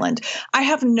kitchen island. I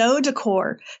have no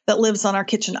decor that lives on our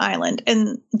kitchen island.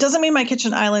 And it doesn't mean my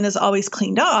kitchen island is always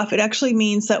cleaned off. It actually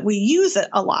means that we use it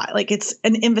a lot. Like it's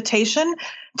an invitation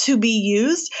to be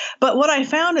used. But what I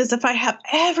found is if I have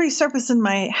every surface in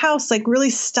my house like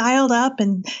really styled up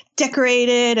and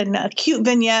decorated and a cute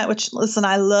vignette, which listen,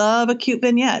 I love a cute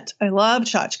vignette. I love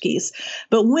tchotchkes.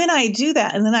 But when I do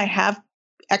that and then I have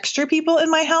extra people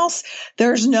in my house,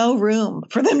 there's no room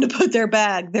for them to put their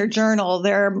bag, their journal,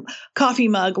 their coffee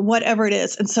mug, whatever it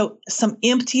is. And so some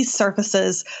empty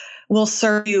surfaces will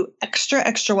serve you extra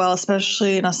well,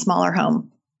 especially in a smaller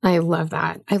home. I love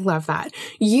that. I love that.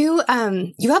 You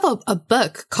have a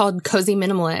book called Cozy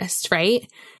Minimalist,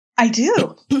 right? I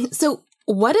do. So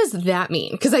what does that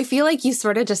mean? Because I feel like you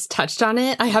sort of just touched on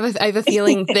it. I have a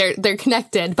feeling they're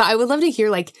connected, but I would love to hear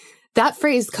like that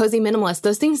phrase, cozy minimalist,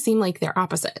 those things seem like they're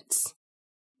opposites.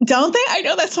 Don't they? I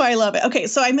know, that's why I love it. Okay,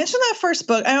 so I mentioned that first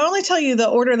book. I only tell you the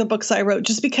order of the books I wrote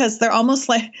just because they're almost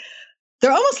like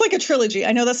a trilogy.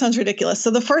 I know that sounds ridiculous.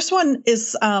 So the first one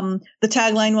is the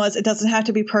tagline was, it doesn't have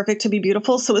to be perfect to be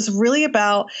beautiful. So it's really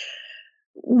about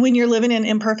when you're living in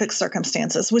imperfect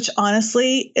circumstances, which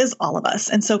honestly is all of us.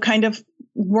 And so kind of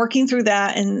working through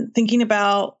that and thinking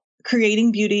about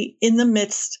creating beauty in the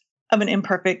midst of an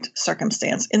imperfect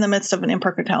circumstance, in the midst of an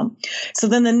imperfect home. So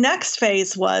then the next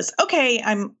phase was, okay,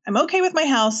 I'm okay with my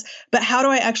house, but how do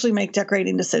I actually make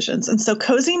decorating decisions? And so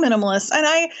Cozy Minimalist, and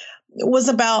I was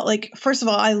about like, first of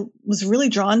all, I was really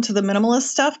drawn to the minimalist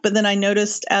stuff, but then I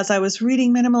noticed as I was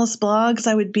reading minimalist blogs,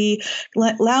 I would be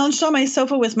lounged on my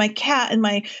sofa with my cat and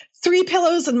my 3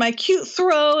 pillows and my cute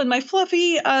throw and my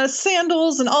fluffy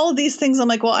sandals and all of these things. I'm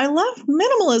like, well, I love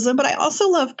minimalism, but I also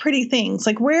love pretty things.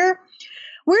 Like where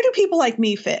do people like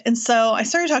me fit? And so I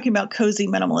started talking about cozy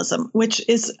minimalism, which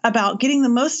is about getting the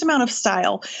most amount of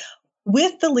style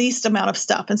with the least amount of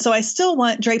stuff. And so I still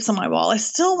want drapes on my wall. I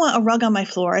still want a rug on my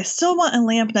floor. I still want a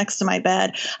lamp next to my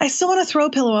bed. I still want a throw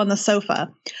pillow on the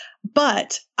sofa.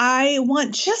 But I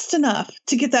want just enough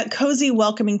to get that cozy,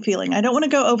 welcoming feeling. I don't want to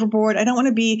go overboard. I don't want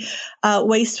to be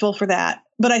wasteful for that.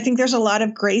 But I think there's a lot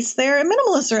of grace there. And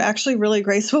minimalists are actually really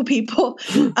graceful people.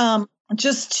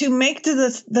 Just to make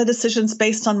the decisions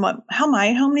based on how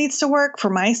my home needs to work for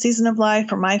my season of life,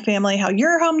 for my family, how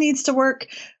your home needs to work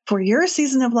for your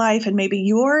season of life, and maybe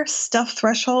your stuff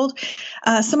threshold.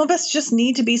 Some of us just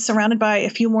need to be surrounded by a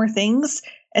few more things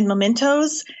and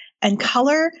mementos and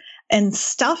color and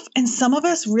stuff. And some of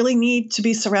us really need to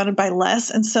be surrounded by less.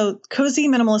 And so Cozy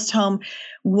Minimalist Home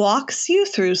walks you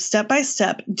through step by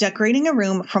step, decorating a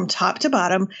room from top to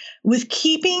bottom with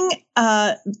keeping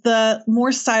the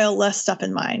more style, less stuff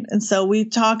in mind. And so we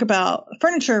talk about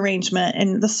furniture arrangement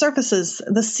and the surfaces,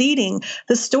 the seating,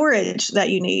 the storage that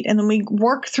you need. And then we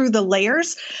work through the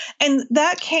layers. And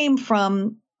that came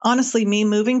from honestly, me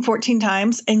moving 14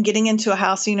 times and getting into a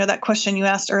house. You know, that question you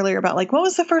asked earlier about like,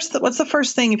 what's the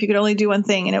first thing if you could only do one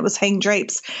thing? And it was hang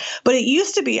drapes. But it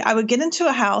used to be, I would get into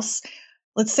a house,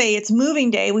 let's say it's moving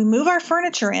day, we move our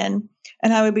furniture in,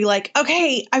 and I would be like,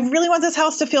 okay, I really want this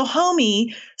house to feel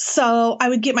homey. So I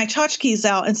would get my tchotchkes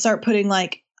out and start putting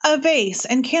like a vase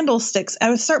and candlesticks. I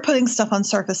would start putting stuff on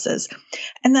surfaces.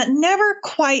 And that never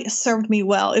quite served me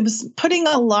well. It was putting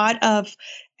a lot of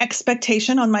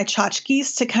expectation on my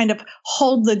tchotchkes to kind of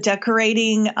hold the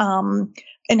decorating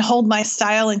and hold my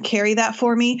style and carry that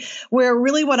for me, where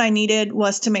really what I needed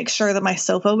was to make sure that my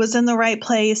sofa was in the right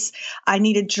place. I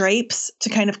needed drapes to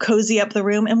kind of cozy up the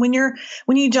room. And when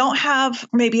you don't have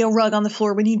maybe a rug on the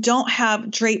floor, when you don't have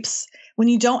drapes, when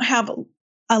you don't have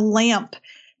a lamp,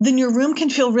 then your room can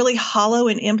feel really hollow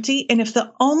and empty. And if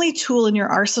the only tool in your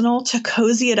arsenal to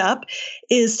cozy it up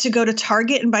is to go to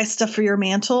Target and buy stuff for your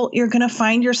mantle, you're going to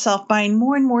find yourself buying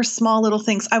more and more small little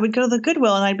things. I would go to the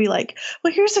Goodwill and I'd be like,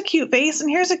 well, here's a cute vase and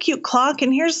here's a cute clock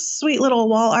and here's sweet little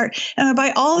wall art. And I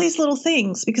buy all these little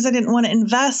things because I didn't want to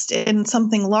invest in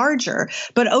something larger.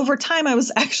 But over time, I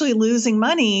was actually losing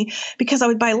money because I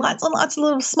would buy lots and lots of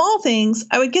little small things.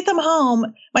 I would get them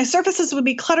home. My surfaces would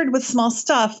be cluttered with small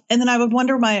stuff. And then I would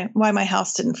wonder why my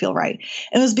house didn't feel right.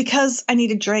 It was because I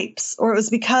needed drapes, or it was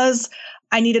because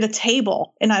I needed a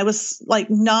table and I was like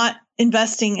not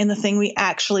investing in the thing we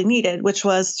actually needed, which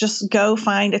was just go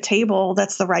find a table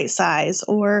that's the right size.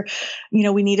 Or, you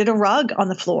know, we needed a rug on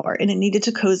the floor and it needed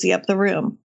to cozy up the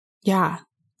room. Yeah.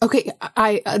 Okay.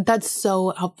 That's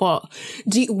so helpful.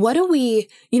 What do we,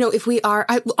 you know, if we are,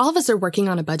 all of us are working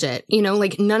on a budget, you know,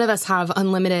 like none of us have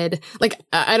unlimited, like,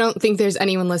 I don't think there's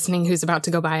anyone listening who's about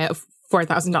to go buy a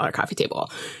 $4,000 coffee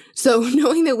table. So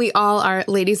knowing that we all are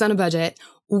ladies on a budget,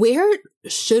 where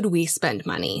should we spend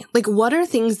money? Like, what are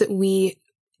things that we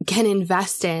can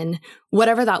invest in,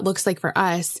 whatever that looks like for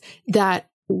us, that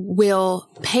will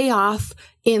pay off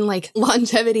in like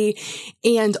longevity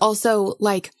and also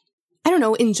like, I don't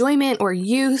know, enjoyment or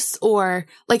use or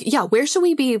like, yeah, where should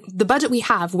we be, the budget we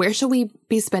have, where should we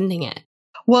be spending it?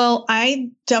 Well, I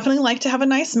definitely like to have a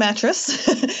nice mattress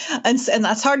and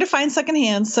that's hard to find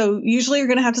secondhand. So usually you're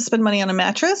going to have to spend money on a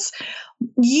mattress.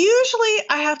 Usually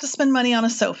I have to spend money on a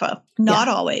sofa. Not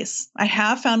always. I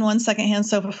have found one secondhand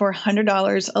sofa for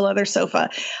 $100, a leather sofa.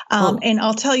 And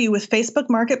I'll tell you, with Facebook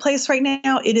Marketplace right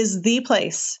now, it is the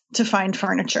place to find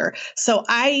furniture. So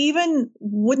I even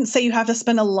wouldn't say you have to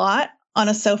spend a lot on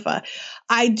a sofa.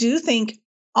 I do think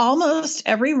almost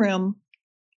every room,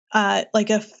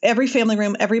 every family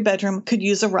room, every bedroom could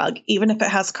use a rug, even if it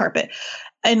has carpet.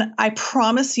 And I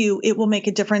promise you, it will make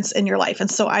a difference in your life. And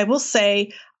so I will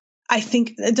say, I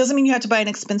think it doesn't mean you have to buy an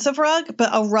expensive rug, but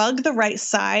a rug the right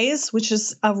size, which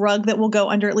is a rug that will go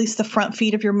under at least the front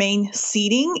feet of your main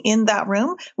seating in that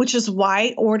room, which is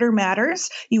why order matters.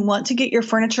 You want to get your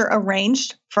furniture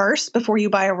arranged first before you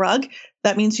buy a rug.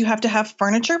 That means you have to have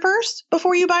furniture first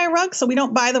before you buy a rug. So we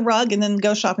don't buy the rug and then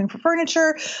go shopping for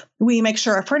furniture. We make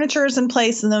sure our furniture is in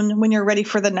place. And then when you're ready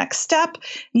for the next step,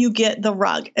 you get the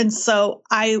rug. And so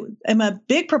I am a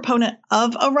big proponent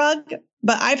of a rug.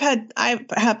 But I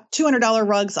have $200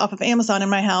 rugs off of Amazon in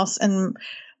my house, and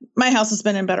my house has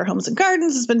been in Better Homes and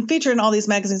Gardens. It's been featured in all these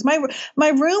magazines. My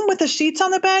room with the sheets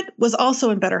on the bed was also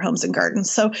in Better Homes and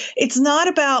Gardens. So it's not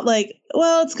about like,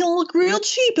 well, it's going to look real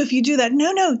cheap if you do that.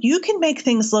 No, you can make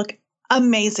things look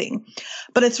amazing.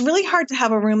 But it's really hard to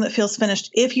have a room that feels finished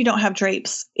if you don't have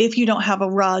drapes, if you don't have a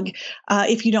rug,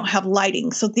 if you don't have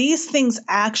lighting. So these things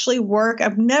actually work. I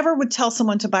never would tell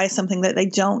someone to buy something that they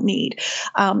don't need.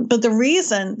 But the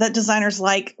reason that designers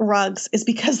like rugs is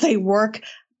because they work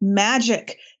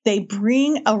magic. They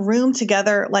bring a room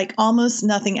together like almost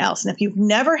nothing else. And if you've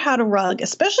never had a rug,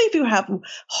 especially if you have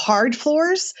hard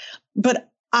floors, but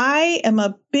I am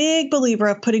a big believer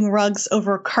of putting rugs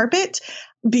over carpet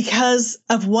because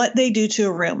of what they do to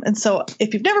a room. And so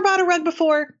if you've never bought a rug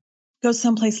before, go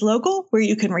someplace local where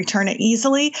you can return it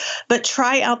easily, but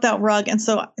try out that rug. And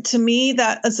so to me,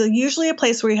 that is usually a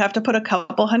place where you have to put a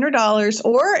couple $100,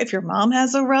 or if your mom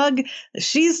has a rug that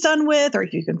she's done with, or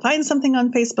if you can find something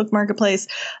on Facebook Marketplace,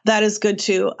 that is good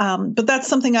too. But that's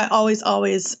something I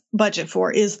always budget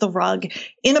for, is the rug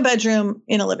in a bedroom,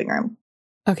 in a living room.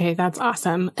 Okay, that's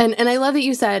awesome. And I love that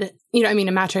you said, a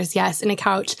mattress, yes, and a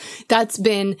couch. That's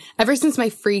been, ever since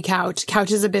my free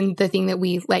couches have been the thing that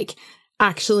we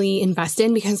actually invest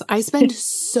in, because I spend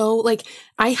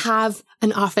I have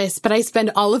an office, but I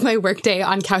spend all of my workday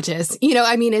on couches.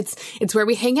 It's where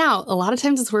we hang out. A lot of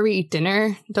times it's where we eat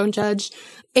dinner. Don't judge.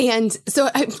 And so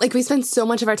we spend so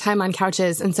much of our time on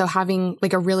couches. And so having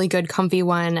a really good comfy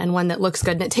one and one that looks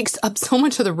good, and it takes up so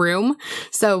much of the room.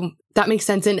 So that makes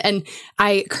sense. And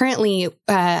I currently,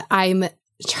 I'm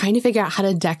trying to figure out how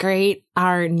to decorate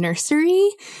our nursery.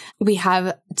 We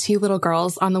have 2 little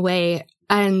girls on the way,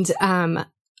 and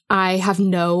I have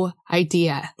no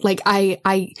idea.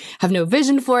 I have no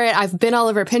vision for it. I've been all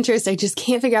over Pinterest. I just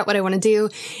can't figure out what I want to do.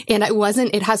 And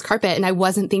it has carpet, and I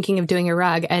wasn't thinking of doing a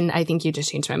rug. And I think you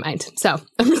just changed my mind. So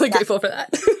I'm really grateful for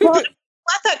that. Well,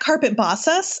 let that carpet boss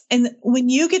us. And when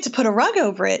you get to put a rug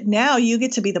over it, now you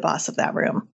get to be the boss of that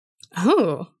room.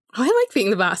 Oh, I like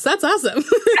being the boss. That's awesome.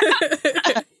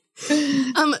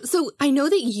 So I know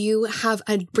that you have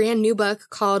a brand new book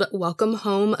called Welcome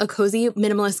Home, a cozy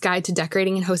minimalist guide to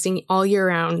decorating and hosting all year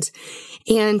round.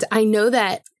 And I know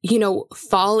that,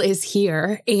 fall is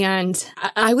here, and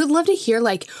I would love to hear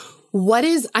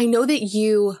I know that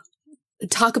you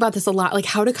talk about this a lot,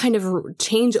 how to kind of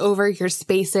change over your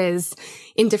spaces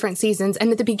in different seasons.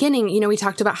 And at the beginning, we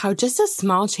talked about how just a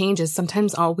small change is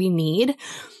sometimes all we need.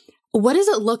 What does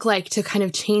it look like to kind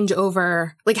of change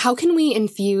over? How can we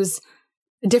infuse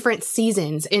different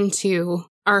seasons into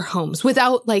our homes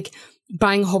without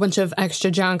buying a whole bunch of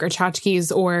extra junk or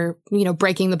tchotchkes or,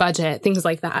 breaking the budget, things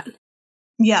like that?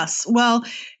 Yes. Well,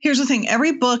 here's the thing.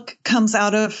 Every book comes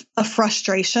out of a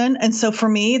frustration. And so for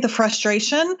me, the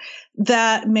frustration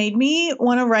that made me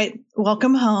want to write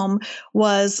Welcome Home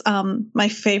was my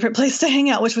favorite place to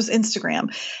hang out, which was Instagram,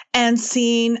 and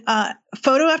seeing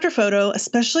photo after photo,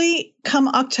 especially come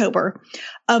October,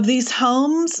 of these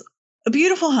homes,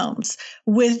 beautiful homes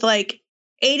with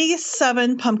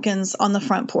 87 pumpkins on the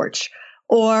front porch,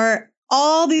 or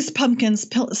all these pumpkins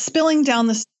spilling down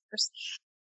the stairs.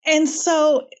 And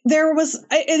so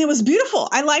and it was beautiful.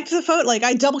 I liked the photo.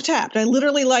 I double tapped. I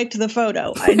literally liked the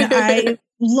photo. I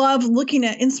love looking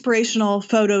at inspirational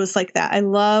photos like that. I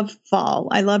love fall.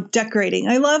 I love decorating.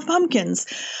 I love pumpkins.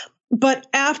 But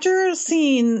after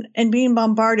seeing and being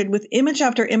bombarded with image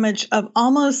after image of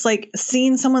almost like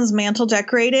seeing someone's mantle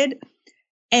decorated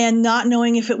and not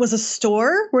knowing if it was a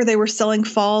store where they were selling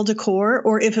fall decor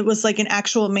or if it was like an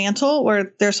actual mantle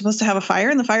where they're supposed to have a fire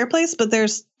in the fireplace, but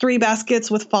there's 3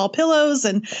 baskets with fall pillows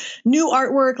and new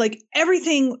artwork, like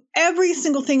everything, every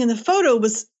single thing in the photo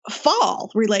was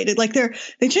fall related. Like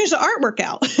they changed the artwork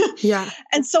out. Yeah.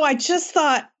 And so I just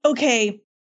thought, okay,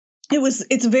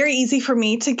 it's very easy for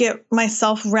me to get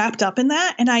myself wrapped up in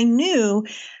that. And I knew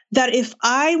that if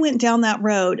I went down that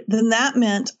road, then that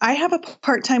meant I have a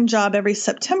part-time job every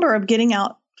September of getting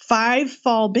out 5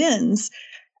 fall bins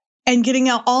and getting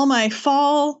out all my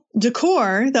fall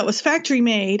decor that was factory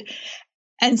made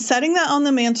and setting that on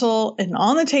the mantle and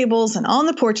on the tables and on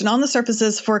the porch and on the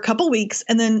surfaces for a couple weeks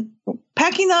and then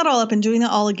packing that all up and doing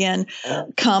that all again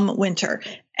come winter.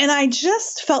 And I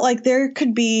just felt like there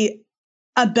could be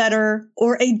a better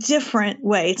or a different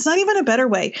way. It's not even a better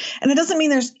way. And it doesn't mean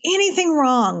there's anything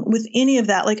wrong with any of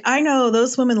that. Like I know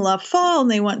those women love fall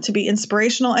and they want to be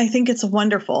inspirational. I think it's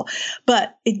wonderful,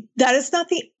 but that is not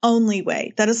the only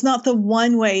way. That is not the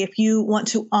one way. If you want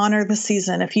to honor the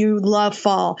season, if you love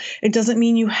fall, it doesn't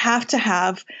mean you have to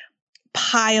have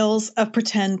piles of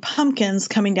pretend pumpkins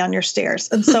coming down your stairs.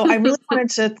 And so I really wanted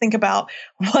to think about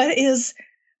what is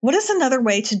another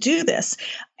way to do this?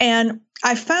 And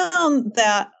I found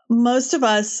that most of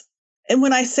us, and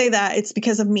when I say that, it's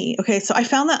because of me. Okay. So I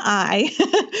found that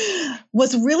I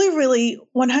was really, really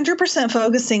 100%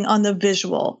 focusing on the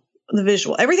visual.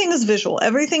 Everything was visual.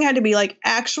 Everything had to be like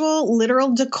actual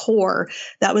literal decor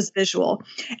that was visual.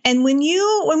 And when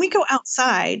we go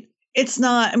outside, it's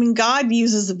not, I mean, God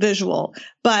uses the visual,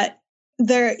 but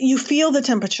there you feel the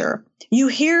temperature, you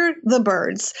hear the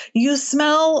birds, you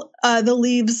smell the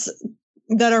leaves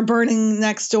that are burning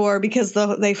next door because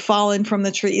they've fallen from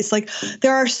the trees. Like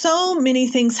there are so many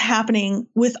things happening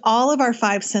with all of our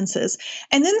 5 senses.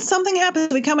 And then something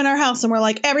happens. We come in our house and we're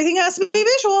like, everything has to be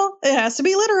visual. It has to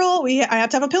be literal. I have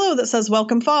to have a pillow that says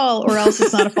welcome fall or else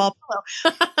it's not a fall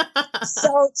pillow.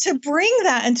 So to bring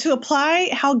that and to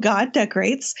apply how God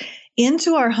decorates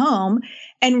into our home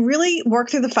and really work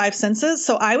through the 5 senses.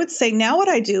 So I would say now what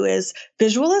I do is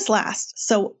visual is last.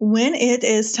 So when it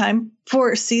is time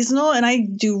for seasonal, and I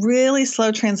do really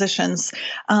slow transitions.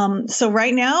 So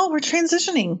right now we're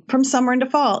transitioning from summer into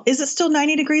fall. Is it still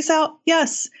 90 degrees out?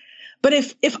 Yes. But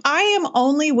if I am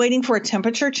only waiting for a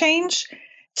temperature change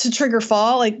to trigger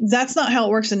fall, like that's not how it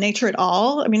works in nature at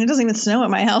all. I mean, it doesn't even snow at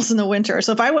my house in the winter.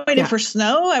 So if I waited for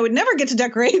snow, I would never get to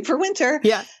decorate for winter.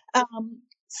 Yeah.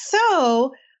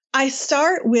 So I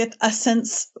start with a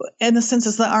sense and the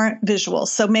senses that aren't visual.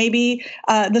 So maybe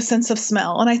the sense of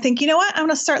smell. And I think, you know what? I'm going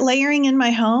to start layering in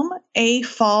my home a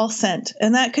fall scent.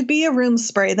 And that could be a room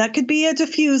spray. That could be a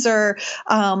diffuser,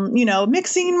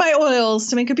 mixing my oils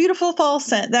to make a beautiful fall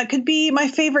scent. That could be my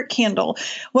favorite candle,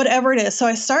 whatever it is. So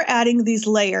I start adding these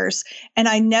layers and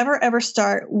I never, ever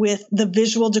start with the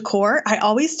visual decor. I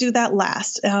always do that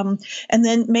last. And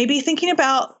then maybe thinking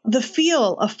about the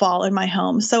feel of fall in my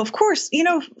home. So of course,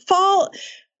 fall,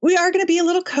 we are going to be a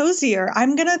little cozier.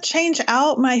 I'm going to change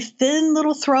out my thin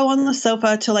little throw on the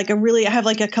sofa to I have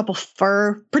like a couple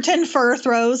pretend fur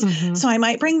throws. Mm-hmm. So I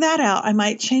might bring that out. I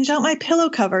might change out my pillow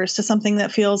covers to something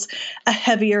that feels a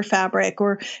heavier fabric,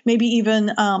 or maybe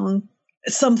even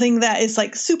something that is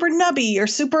like super nubby or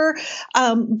super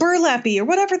burlappy or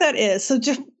whatever that is. So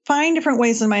just find different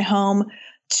ways in my home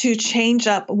to change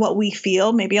up what we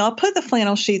feel. Maybe I'll put the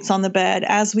flannel sheets on the bed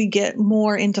as we get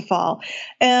more into fall,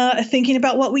 thinking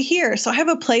about what we hear. So I have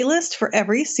a playlist for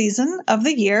every season of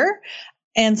the year.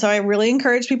 And so I really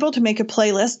encourage people to make a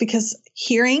playlist, because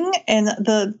hearing and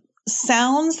the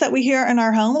sounds that we hear in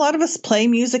our home, a lot of us play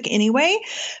music anyway,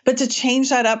 but to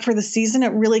change that up for the season,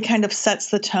 it really kind of sets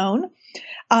the tone.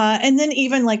 And then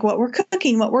even like what we're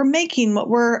cooking, what we're making, what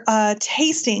we're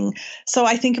tasting. So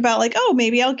I think about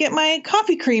maybe I'll get my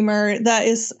coffee creamer that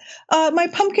is my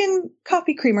pumpkin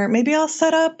coffee creamer. Maybe I'll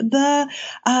set up the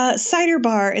cider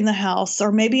bar in the house,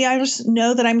 or maybe I just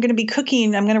know that I'm going to be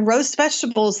cooking. I'm going to roast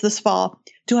vegetables this fall.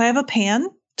 Do I have a pan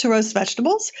to roast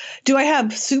vegetables? Do I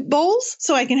have soup bowls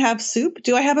so I can have soup?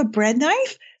 Do I have a bread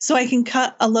knife so I can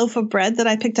cut a loaf of bread that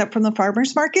I picked up from the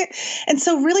farmer's market? And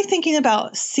so really thinking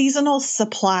about seasonal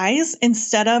supplies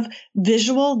instead of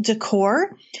visual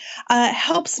decor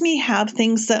helps me have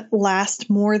things that last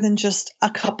more than just a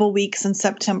couple weeks in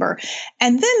September.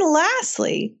 And then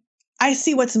lastly, I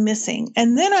see what's missing.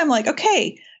 And then I'm like,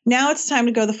 okay, now it's time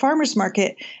to go to the farmer's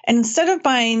market. And instead of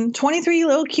buying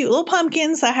 23 cute little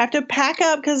pumpkins that I have to pack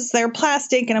up because they're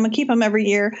plastic and I'm going to keep them every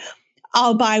year,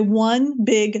 I'll buy one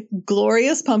big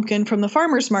glorious pumpkin from the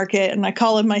farmer's market, and I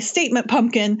call it my statement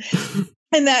pumpkin.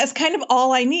 And that is kind of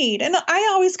all I need. And I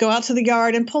always go out to the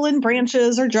yard and pull in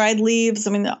branches or dried leaves. I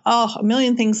mean, a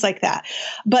million things like that.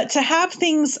 But to have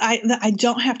things I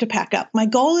don't have to pack up. My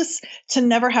goal is to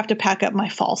never have to pack up my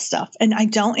fall stuff. And I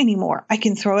don't anymore. I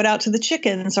can throw it out to the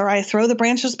chickens, or I throw the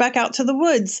branches back out to the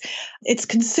woods. It's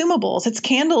consumables. It's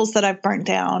candles that I've burnt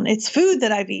down. It's food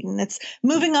that I've eaten. It's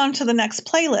moving on to the next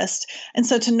playlist. And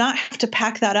so to not have to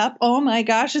pack that up, oh my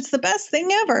gosh, it's the best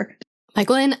thing ever.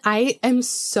 Myquillyn, I am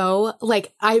so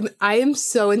I am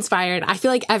so inspired. I feel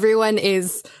like everyone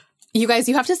is, you guys,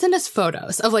 you have to send us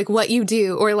photos of like what you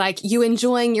do, or like you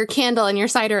enjoying your candle and your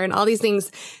cider and all these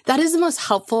things. That is the most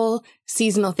helpful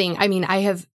seasonal thing. I mean,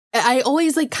 I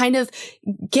always like kind of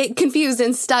get confused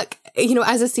and stuck,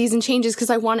 as a season changes, because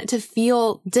I want it to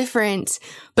feel different.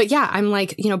 But yeah, I'm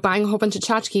like, buying a whole bunch of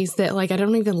tchotchkes that like I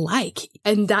don't even like.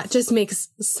 And that just makes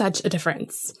such a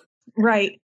difference.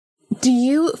 Right. Do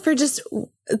you, for just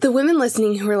the women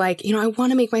listening who are like, I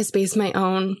want to make my space my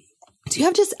own, do you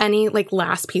have just any like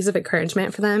last piece of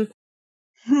encouragement for them?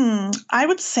 I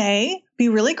would say be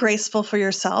really graceful for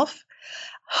yourself.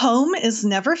 Home is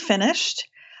never finished,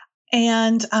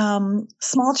 and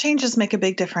small changes make a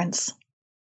big difference.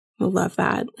 I love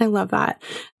that. I love that.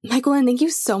 Myquillyn, thank you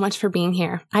so much for being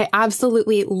here. I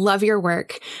absolutely love your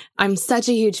work. I'm such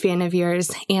a huge fan of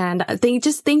yours. And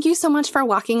thank you so much for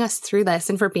walking us through this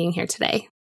and for being here today.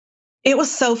 It was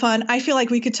so fun. I feel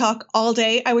like we could talk all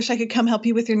day. I wish I could come help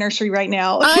you with your nursery right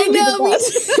now. I know, me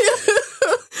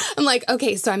too. I'm like,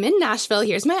 okay, so I'm in Nashville.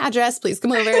 Here's my address. Please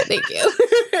come over. Thank you.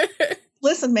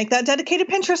 Listen, make that dedicated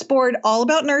Pinterest board all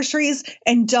about nurseries,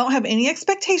 and don't have any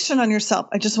expectation on yourself.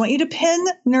 I just want you to pin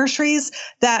nurseries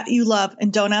that you love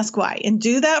and don't ask why, and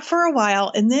do that for a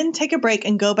while, and then take a break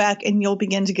and go back, and you'll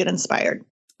begin to get inspired.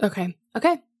 Okay. I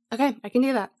can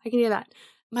do that.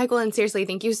 Myquillyn, seriously,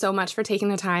 thank you so much for taking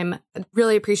the time. I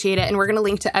really appreciate it. And we're going to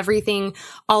link to everything,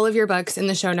 all of your books in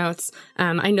the show notes.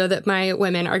 I know that my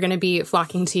women are going to be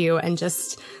flocking to you and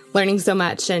just learning so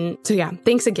much. And so, yeah,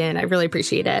 thanks again. I really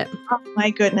appreciate it. Oh, my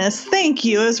goodness. Thank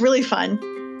you. It was really fun.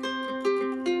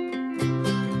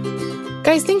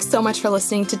 Guys, thanks so much for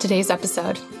listening to today's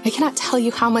episode. I cannot tell you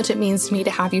how much it means to me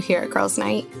to have you here at Girls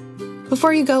Night.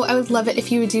 Before you go, I would love it if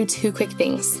you would do 2 quick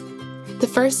things. The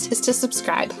first is to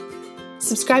subscribe.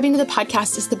 Subscribing to the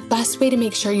podcast is the best way to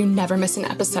make sure you never miss an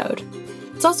episode.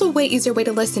 It's also a way easier way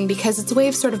to listen because it's a way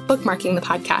of sort of bookmarking the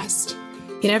podcast.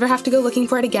 You never have to go looking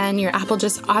for it again. Your app will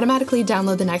just automatically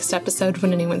download the next episode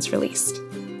when a new one's released.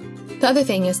 The other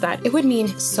thing is that it would mean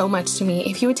so much to me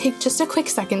if you would take just a quick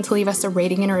second to leave us a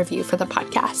rating and a review for the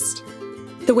podcast.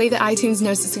 The way that iTunes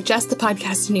knows to suggest the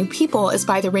podcast to new people is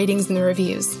by the ratings and the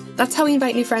reviews. That's how we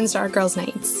invite new friends to our girls'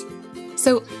 nights.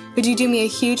 So would you do me a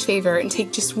huge favor and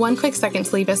take just one quick second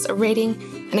to leave us a rating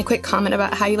and a quick comment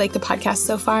about how you like the podcast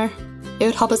so far? It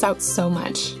would help us out so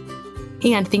much.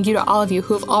 And thank you to all of you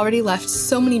who have already left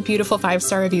so many beautiful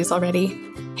 5-star reviews already.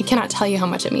 I cannot tell you how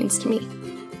much it means to me.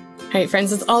 All right, friends,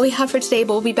 that's all we have for today,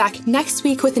 but we'll be back next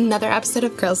week with another episode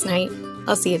of Girls Night.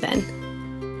 I'll see you then.